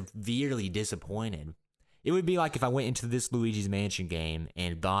just severely disappointed. It would be like if I went into this Luigi's Mansion game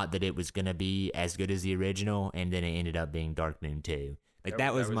and thought that it was going to be as good as the original, and then it ended up being Dark Moon 2. Like,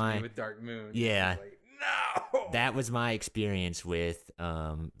 that was my... me with Dark Moon. Yeah. Like, no! That was my experience with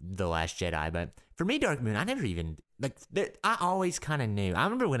The Last Jedi. But for me, Dark Moon, I never even... Like, I always kind of knew. I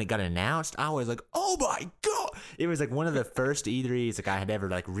remember when it got announced, I was like, oh my God! It was like one of the first E3s like I had ever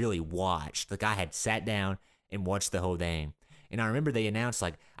like really watched. Like, I had sat down and watched the whole thing. And I remember they announced,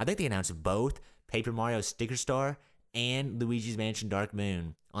 like, I think they announced both Paper Mario Sticker Star and Luigi's Mansion Dark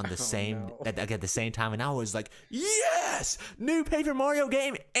Moon on the at the same time, and I was like, yes, new Paper Mario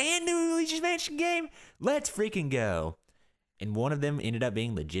game and new Luigi's Mansion game, let's freaking go. And one of them ended up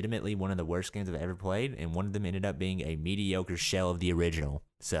being legitimately one of the worst games I've ever played, and one of them ended up being a mediocre shell of the original.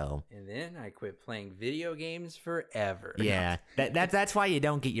 So, and then I quit playing video games forever. Yeah, that's why you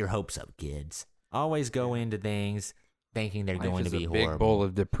don't get your hopes up, kids. Always go into things thinking they're going to be horrible. Big bowl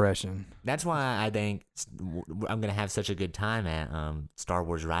of depression. That's why I think I'm going to have such a good time at Star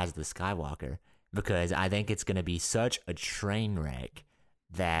Wars Rise of the Skywalker, because I think it's going to be such a train wreck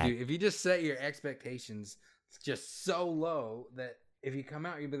that... Dude, if you just set your expectations just so low that if you come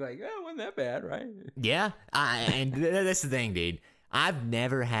out, you'll be like, oh, wasn't that bad, right? Yeah, and that's the thing, dude. I've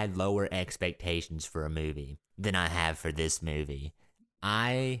never had lower expectations for a movie than I have for this movie.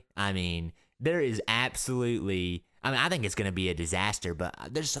 I mean, there is absolutely... I think it's going to be a disaster, but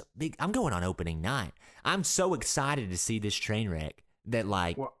I'm going on opening night. I'm so excited to see this train wreck that,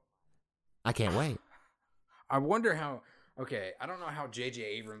 like, I can't wait. I wonder how, I don't know how J.J.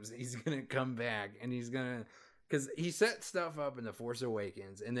 Abrams, he's going to come back, and he's going to, because he set stuff up in The Force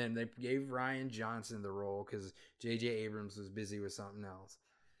Awakens, and then they gave Rian Johnson the role because J.J. Abrams was busy with something else.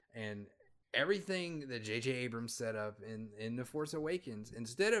 And everything that J.J. Abrams set up in The Force Awakens,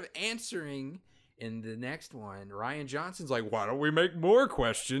 instead of answering... in the next one, Rian Johnson's like, why don't we make more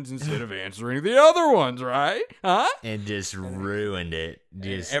questions instead of answering the other ones, right? Huh? And just ruined it.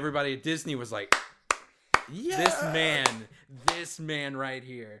 Just everybody at Disney was like, yeah, this man right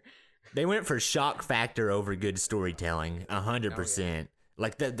here. They went for shock factor over good storytelling, 100%.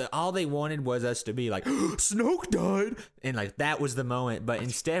 Like, all they wanted was us to be like, Snoke died! And, like, that was the moment. But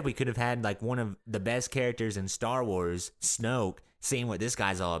instead, we could have had, like, one of the best characters in Star Wars, Snoke, seeing what this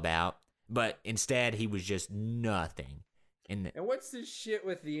guy's all about. But instead, he was just nothing. And what's this shit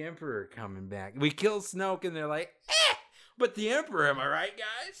with the Emperor coming back? We kill Snoke, and they're like, but the Emperor, am I right,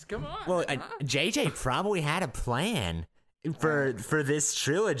 guys? Come on. Well, JJ probably had a plan for this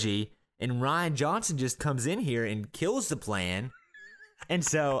trilogy, and Rian Johnson just comes in here and kills the plan. And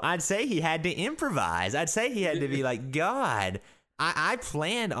so I'd say he had to improvise. I'd say he had to be like, God, I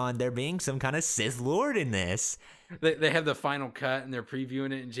planned on there being some kind of Sith Lord in this. They have the final cut and they're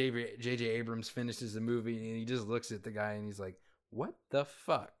previewing it, and J.J. Abrams finishes the movie and he just looks at the guy and he's like, what the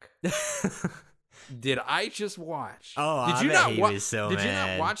fuck did I just watch? Oh, did I you bet not he was so Did mad. you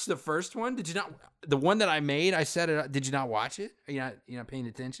not watch the first one? Did you not? The one that I made, I set it up. Did you not watch it? Are you not paying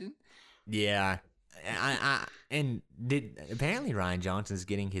attention? Yeah. Apparently Rian Johnson's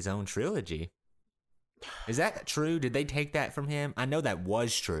getting his own trilogy. Is that true? Did they take that from him? I know that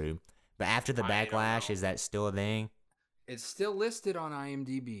was true. But after the backlash, is that still a thing? It's still listed on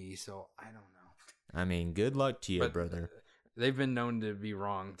IMDb, so I don't know. I mean, good luck to you, brother. They've been known to be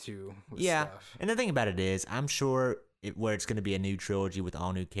wrong, too, with stuff. And the thing about it is, I'm sure where it's going to be a new trilogy with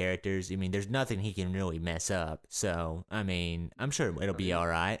all new characters, I mean, there's nothing he can really mess up. So, I mean, I'm sure it'll be all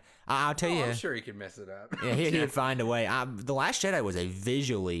right. I'll tell you. I'm sure he can mess it up. Yeah, he'd find a way. The Last Jedi was a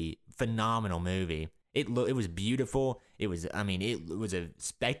visually phenomenal movie. It was beautiful. It was a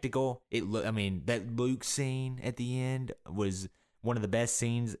spectacle. That Luke scene at the end was one of the best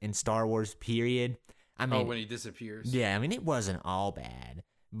scenes in Star Wars, period. When he disappears. Yeah, it wasn't all bad,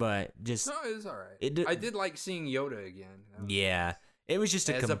 but just... No, it was all right. I did like seeing Yoda again. Yeah, it was just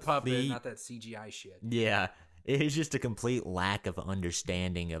a puppet, not that CGI shit. Yeah, it was just a complete lack of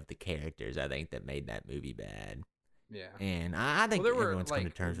understanding of the characters, I think, that made that movie bad. Yeah, and I think there were everyone's come to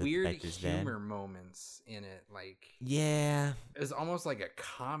terms with weird the fact it's humor bad. Moments in it, yeah, it was almost like a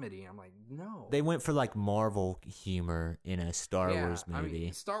comedy. I'm like, no, they went for like Marvel humor in a Star Wars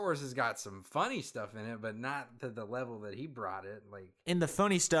movie. Star Wars has got some funny stuff in it, but not to the level that he brought it. And the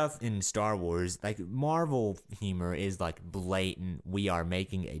funny stuff in Star Wars, like Marvel humor, is like blatant. We are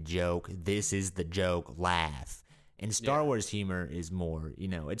making a joke. This is the joke. Laugh. And Star Wars humor is more,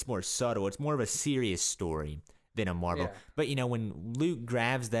 it's more subtle. It's more of a serious story than a Marvel. Yeah. But, when Luke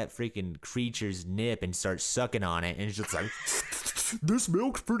grabs that freaking creature's nip and starts sucking on it, and it's just like, this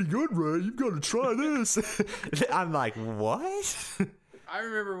milk's pretty good, Ray. You've got to try this. I'm like, what? I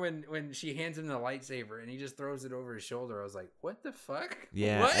remember when she hands him the lightsaber and he just throws it over his shoulder. I was like, "What the fuck?"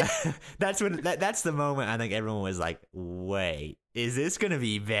 Yeah, what? that's the moment I think everyone was like, "Wait, is this gonna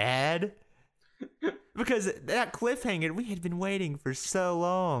be bad?" Because that cliffhanger, we had been waiting for so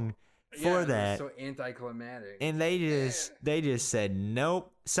long for that. It was so anticlimactic. And they just said,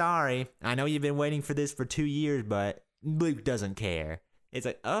 "Nope, sorry. I know you've been waiting for this for 2 years, but Luke doesn't care." It's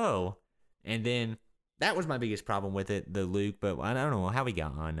like, oh, and then that was my biggest problem with it, the Luke. But I don't know how we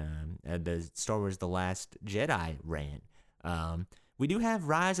got on the Star Wars: The Last Jedi rant. We do have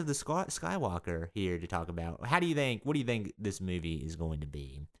Rise of the Skywalker here to talk about. What do you think this movie is going to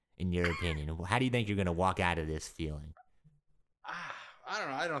be, in your opinion? How do you think you're going to walk out of this feeling? I don't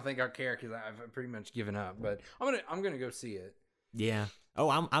know. I don't think I care because I've pretty much given up. But I'm gonna go see it. Yeah. Oh,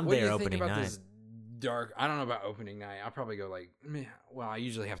 I'm what there do you opening think about night. This dark. I don't know about opening night. I'll probably go like. Well, I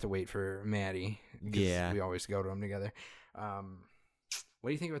usually have to wait for Maddie. Yeah. We always go to them together. What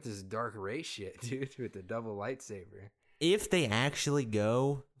do you think about this dark Ray shit, dude? With the double lightsaber. If they actually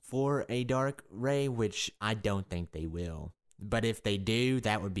go for a dark Ray, which I don't think they will, but if they do,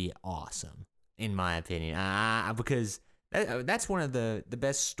 that would be awesome, in my opinion. Because that's one of the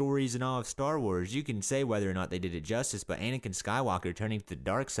best stories in all of Star Wars. You can say whether or not they did it justice, but Anakin Skywalker turning to the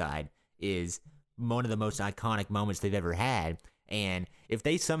dark side is one of the most iconic moments they've ever had. And if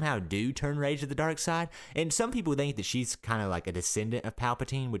they somehow do turn Rey to the dark side, and some people think that she's kind of like a descendant of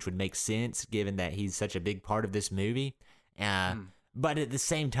Palpatine, which would make sense given that he's such a big part of this movie. But at the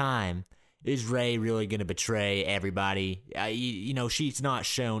same time, is Rey really going to betray everybody? She's not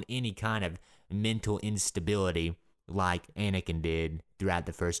shown any kind of mental instability like Anakin did throughout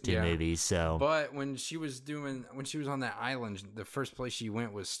the first two movies. So, but when she was on that island, the first place she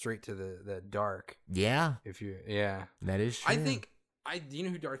went was straight to the dark. Yeah, that is true. Do you know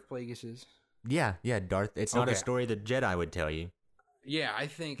who Darth Plagueis is? Yeah, Darth. It's not a story the Jedi would tell you. Yeah, I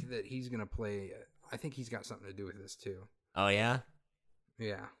think that he's gonna play. I think he's got something to do with this too. Oh yeah,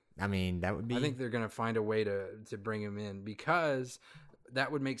 yeah. I mean, that would be. I think they're gonna find a way to bring him in because that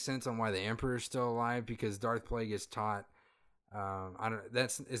would make sense on why the Emperor's still alive because Darth Plagueis taught.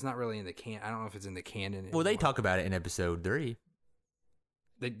 It's not really in the I don't know if it's in the canon anymore. Well, they talk about it in episode 3.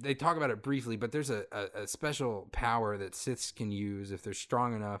 They talk about it briefly, but there's a special power that Siths can use if they're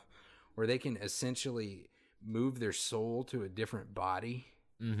strong enough, where they can essentially move their soul to a different body.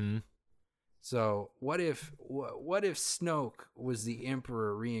 Mm-hmm. So what if Snoke was the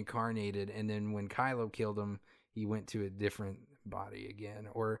Emperor reincarnated, and then when Kylo killed him, he went to a different body again,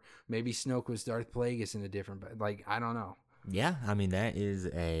 or maybe Snoke was Darth Plagueis in a different body. Like, I don't know. Yeah, I mean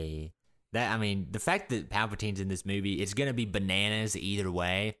the fact that Palpatine's in this movie, it's gonna be bananas either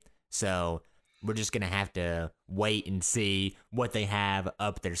way. So we're just gonna have to wait and see what they have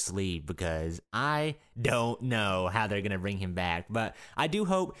up their sleeve because I don't know how they're gonna bring him back. But I do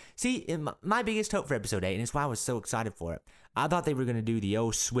hope. See, my biggest hope for Episode 8, and it's why I was so excited for it. I thought they were gonna do the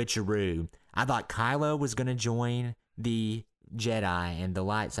old switcheroo. I thought Kylo was gonna join the Jedi and the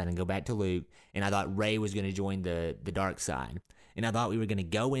light side and go back to Luke, and I thought Rey was going to join the dark side, and I thought we were going to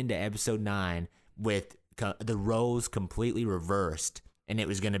go into Episode 9 with the roles completely reversed, and it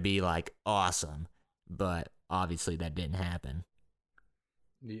was going to be like awesome, but obviously that didn't happen.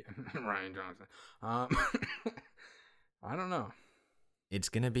 Yeah, Rian Johnson. I don't know. It's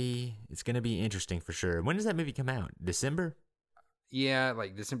gonna be interesting for sure. When does that movie come out? December? Yeah,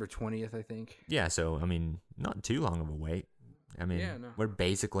 like December 20th, I think. Yeah, so I mean, not too long of a wait. I mean, we're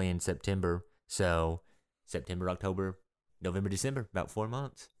basically in September, so September, October, November, December, about 4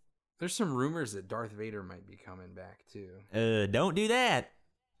 months. There's some rumors that Darth Vader might be coming back too. Don't do that.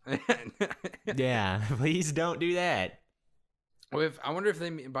 Yeah, please don't do that. Well, I wonder if they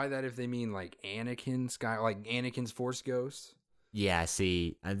by that if they mean like Anakin's Force Ghost. Yeah,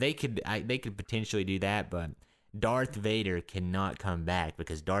 see, they could potentially do that, but Darth Vader cannot come back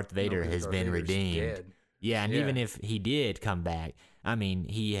because Darth Vader has been redeemed. Dead. Yeah, and even if he did come back, I mean,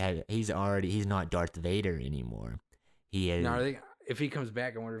 he's not Darth Vader anymore. If he comes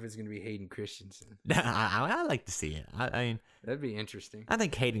back, I wonder if it's going to be Hayden Christensen. I like to see it. I mean, that'd be interesting. I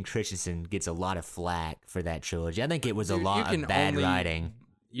think Hayden Christensen gets a lot of flack for that trilogy. I think it was a lot of bad writing.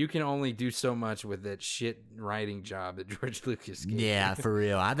 You can only do so much with that shit writing job that George Lucas gave. Yeah, for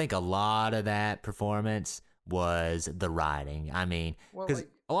real. I think a lot of that performance was the writing. I mean, because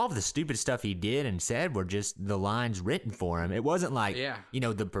a lot of the stupid stuff he did and said were just the lines written for him. It wasn't like,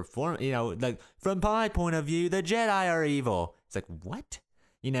 the performance, like, from my point of view, the Jedi are evil. It's like, what?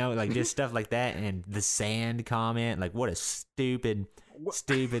 Like just stuff like that. And the sand comment, like, what a stupid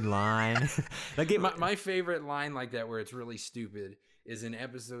line. Like my favorite line like that where it's really stupid is in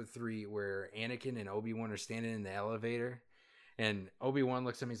Episode 3 where Anakin and Obi-Wan are standing in the elevator. And Obi-Wan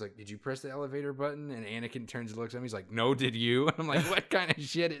looks at me. He's like, "Did you press the elevator button?" And Anakin turns and looks at me. He's like, "No, did you?" And I'm like, "What kind of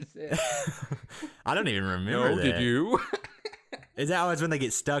shit is this?" I don't even remember. No, did you? Is that always when they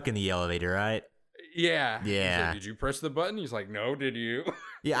get stuck in the elevator, right? Yeah. Yeah. He's like, "Did you press the button?" He's like, "No, did you?"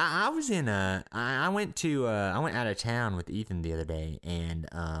 Yeah, I was in I went out of town with Ethan the other day, and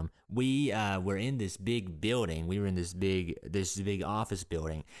we were in this big building. We were in this big office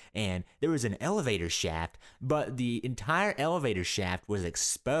building, and there was an elevator shaft, but the entire elevator shaft was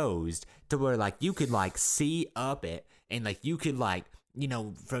exposed to where like you could like see up it, and like you could like, you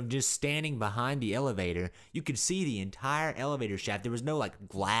know, from just standing behind the elevator, you could see the entire elevator shaft. There was no like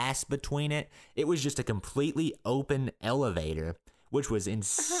glass between it. It was just a completely open elevator, which was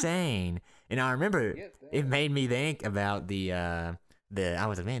insane. And I remember it made me think about I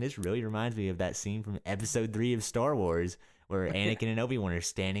was like, man, this really reminds me of that scene from episode 3 of Star Wars where Anakin and Obi-Wan are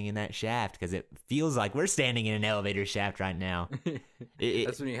standing in that shaft, because it feels like we're standing in an elevator shaft right now.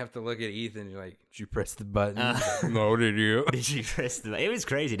 That's when you have to look at Ethan. You're like, "Did you press the button?" Like, "No, did you?" Did you press the button? It was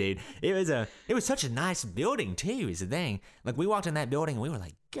crazy, dude. It was such a nice building too, is the thing. Like we walked in that building and we were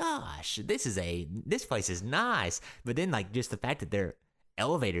like, gosh, this place is nice. But then like just the fact that their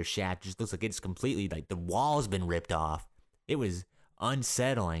elevator shaft just looks like it's completely like the wall's been ripped off. It was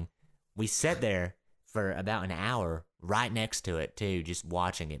unsettling. We sat there for about an hour right next to it too, just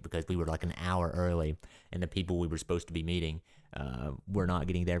watching it, because we were like an hour early, and the people we were supposed to be meeting were not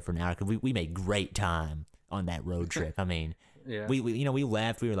getting there for an hour. Cause we made great time on that road trip. I mean, yeah. we we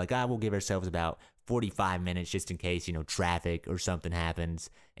left. We were like, we'll give ourselves about 45 minutes just in case, you know, traffic or something happens.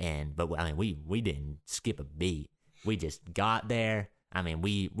 But I mean, we didn't skip a beat. We just got there. I mean,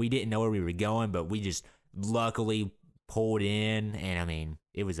 we didn't know where we were going, but we just luckily pulled in, and I mean,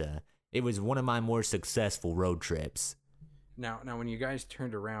 it was one of my more successful road trips. Now, when you guys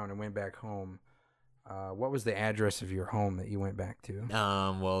turned around and went back home, what was the address of your home that you went back to?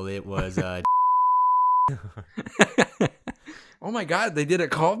 Well, it was. Oh my God, they did a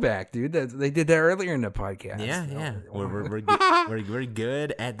callback, dude. They did that earlier in the podcast. Yeah. We're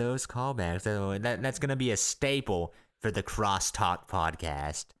good at those callbacks. So that's gonna be a staple for the Crosstalk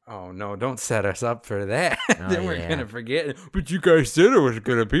podcast. Oh no, don't set us up for that. Then we're yeah. gonna forget. But you guys said it was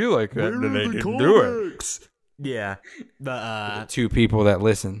gonna be like that, and they didn't do it. Yeah, but 2 people that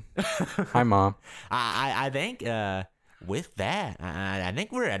listen. Hi, Mom. I think with that, I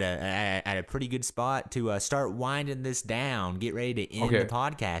think we're at a pretty good spot to start winding this down. Get ready to end the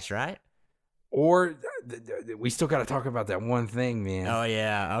podcast, right? Or we still got to talk about that one thing, man. Oh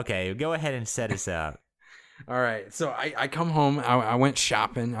yeah, okay. Go ahead and set us up. All right, so I come home. I went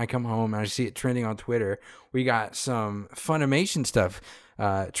shopping. I come home and I see it trending on Twitter. We got some Funimation stuff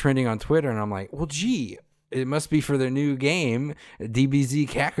trending on Twitter, and I'm like, well, gee, it must be for their new game, DBZ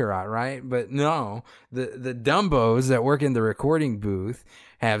Kakarot, right? But no, the Dumbos that work in the recording booth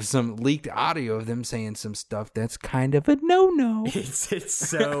have some leaked audio of them saying some stuff that's kind of a no-no. It's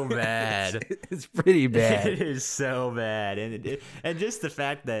so bad. It's pretty bad. It is so bad. And just the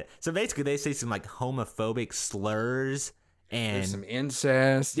fact that, so basically they say some like homophobic slurs. And there's some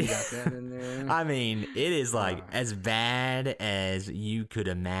incest. You got that in there. I mean, it is like as bad as you could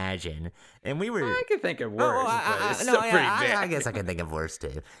imagine. And we were. I could think of worse. I guess I can think of worse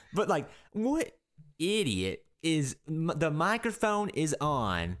too. But like, what idiot is the microphone is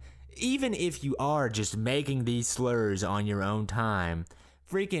on? Even if you are just making these slurs on your own time,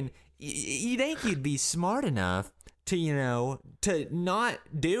 freaking, you think you'd be smart enough to not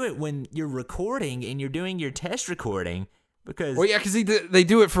do it when you're recording and you're doing your test recording. Because they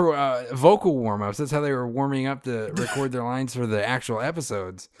do it for vocal warm-ups. That's how they were warming up to record their lines for the actual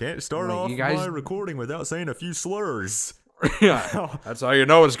episodes. Can't start off my recording without saying a few slurs. Yeah, that's how you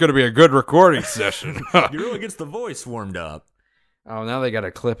know it's going to be a good recording session. It really gets the voice warmed up. Oh, now they got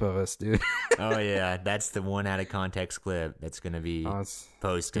a clip of us, dude. Oh yeah, that's the one out of context clip that's going to be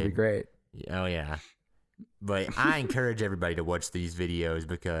posted. It's going to be great. Oh yeah, but I encourage everybody to watch these videos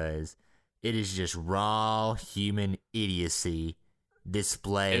because it is just raw human idiocy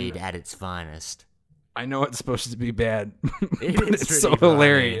displayed at its finest. I know it's supposed to be bad, but it's so funny.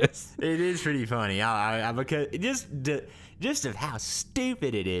 Hilarious. It is pretty funny. Because just of how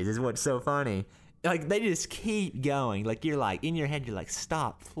stupid it is what's so funny. Like, they just keep going. Like, you're like, in your head, you're like,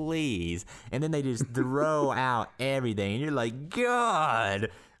 stop, please. And then they just throw out everything. And you're like, God,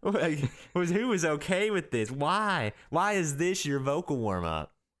 who was okay with this? Why? Why is this your vocal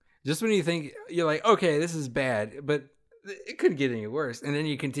warm-up? Just when you think, you're like, okay, this is bad, but it couldn't get any worse. And then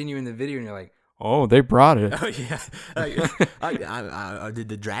you continue in the video and you're like, oh, they brought it. Oh, yeah. Did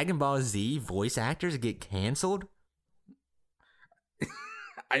the Dragon Ball Z voice actors get canceled?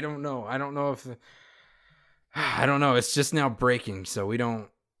 I don't know. I don't know if I don't know. It's just now breaking, so we don't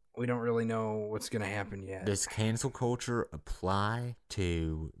really know what's gonna happen yet. Does cancel culture apply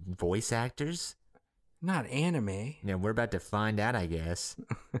to voice actors? Not anime. Yeah, we're about to find out, I guess.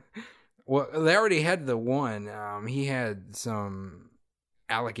 Well, they already had the one. He had some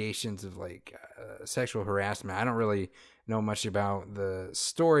allegations of like sexual harassment. I don't really know much about the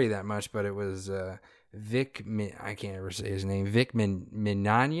story that much, but it was Vic. I can't ever say his name. Vic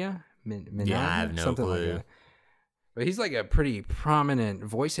Mignogna. Yeah, I have no Something clue. like that. But he's like a pretty prominent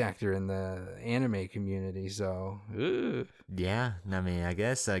voice actor in the anime community. So, ugh. Yeah, I mean, I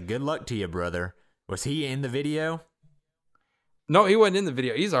guess good luck to you, brother. Was he in the video? No, he wasn't in the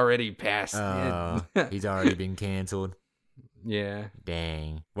video. He's already passed. He's already been canceled. Yeah.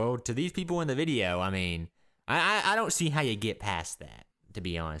 Dang. Well, to these people in the video, I mean, I don't see how you get past that, to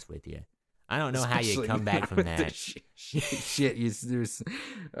be honest with you. I don't know how you come back from that. Shit, there's.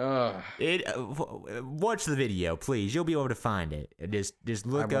 Watch the video, please. You'll be able to find it. Just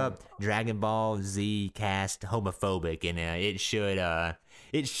look up Dragon Ball Z cast homophobic, and it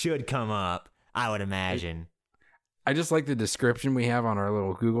should come up. I would imagine. I just like the description we have on our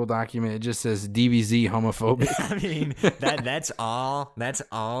little Google document. It just says DBZ homophobic. I mean, that's all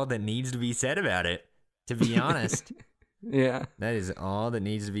that needs to be said about it, to be honest. Yeah. That is all that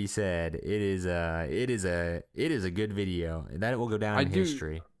needs to be said. It is a good video. That will go down in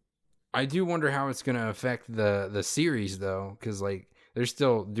history. I do wonder how it's going to affect the series though, cuz like they're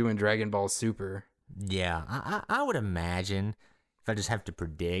still doing Dragon Ball Super. Yeah, I would imagine, if I just have to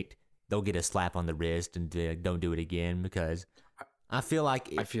predict, they'll get a slap on the wrist and don't do it again, because I feel like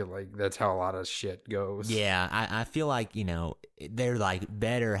that's how a lot of shit goes. Yeah, I feel like, they're like,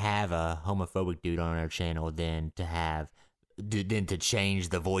 better have a homophobic dude on our channel than to change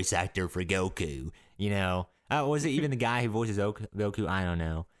the voice actor for Goku. Was it even the guy who voices Goku? I don't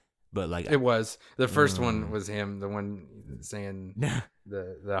know, but like it was the first one was him, the one saying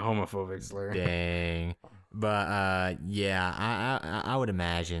the homophobic slur. Dang. But yeah, I would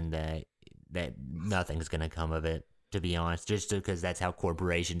imagine that nothing's gonna come of it, to be honest, just because that's how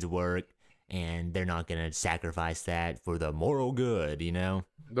corporations work, and they're not gonna sacrifice that for the moral good,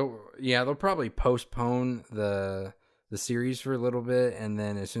 They'll probably postpone the series for a little bit, and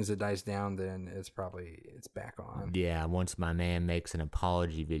then as soon as it dies down, then it's back on. Yeah, once my man makes an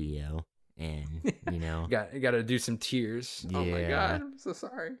apology video, and got to do some tears. Yeah. Oh my god, I'm so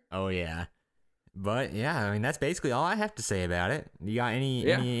sorry. Oh yeah. But yeah, I mean, that's basically all I have to say about it. You got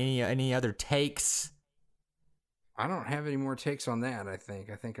any other takes? I don't have any more takes on that. I think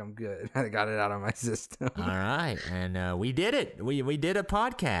I'm good. I got it out of my system. All right, and we did it. We did a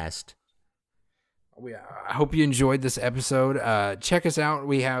podcast. I hope you enjoyed this episode. Check us out.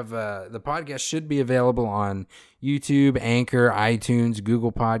 We have the podcast should be available on YouTube, Anchor, iTunes,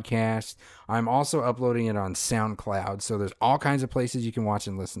 Google Podcasts. I'm also uploading it on SoundCloud, so there's all kinds of places you can watch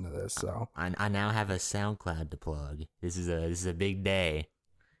and listen to this. So I now have a SoundCloud to plug. This is a big day.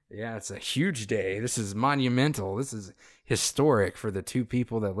 Yeah, it's a huge day. This is monumental. This is historic for the two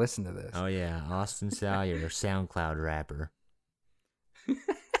people that listen to this. Oh yeah, Austin Salyer, SoundCloud rapper.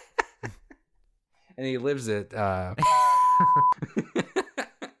 And he lives it. All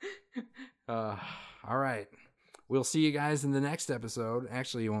right. We'll see you guys in the next episode.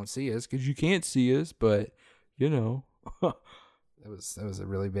 Actually, you won't see us because you can't see us, but that was a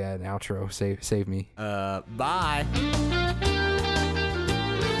really bad outro. Save me. Bye.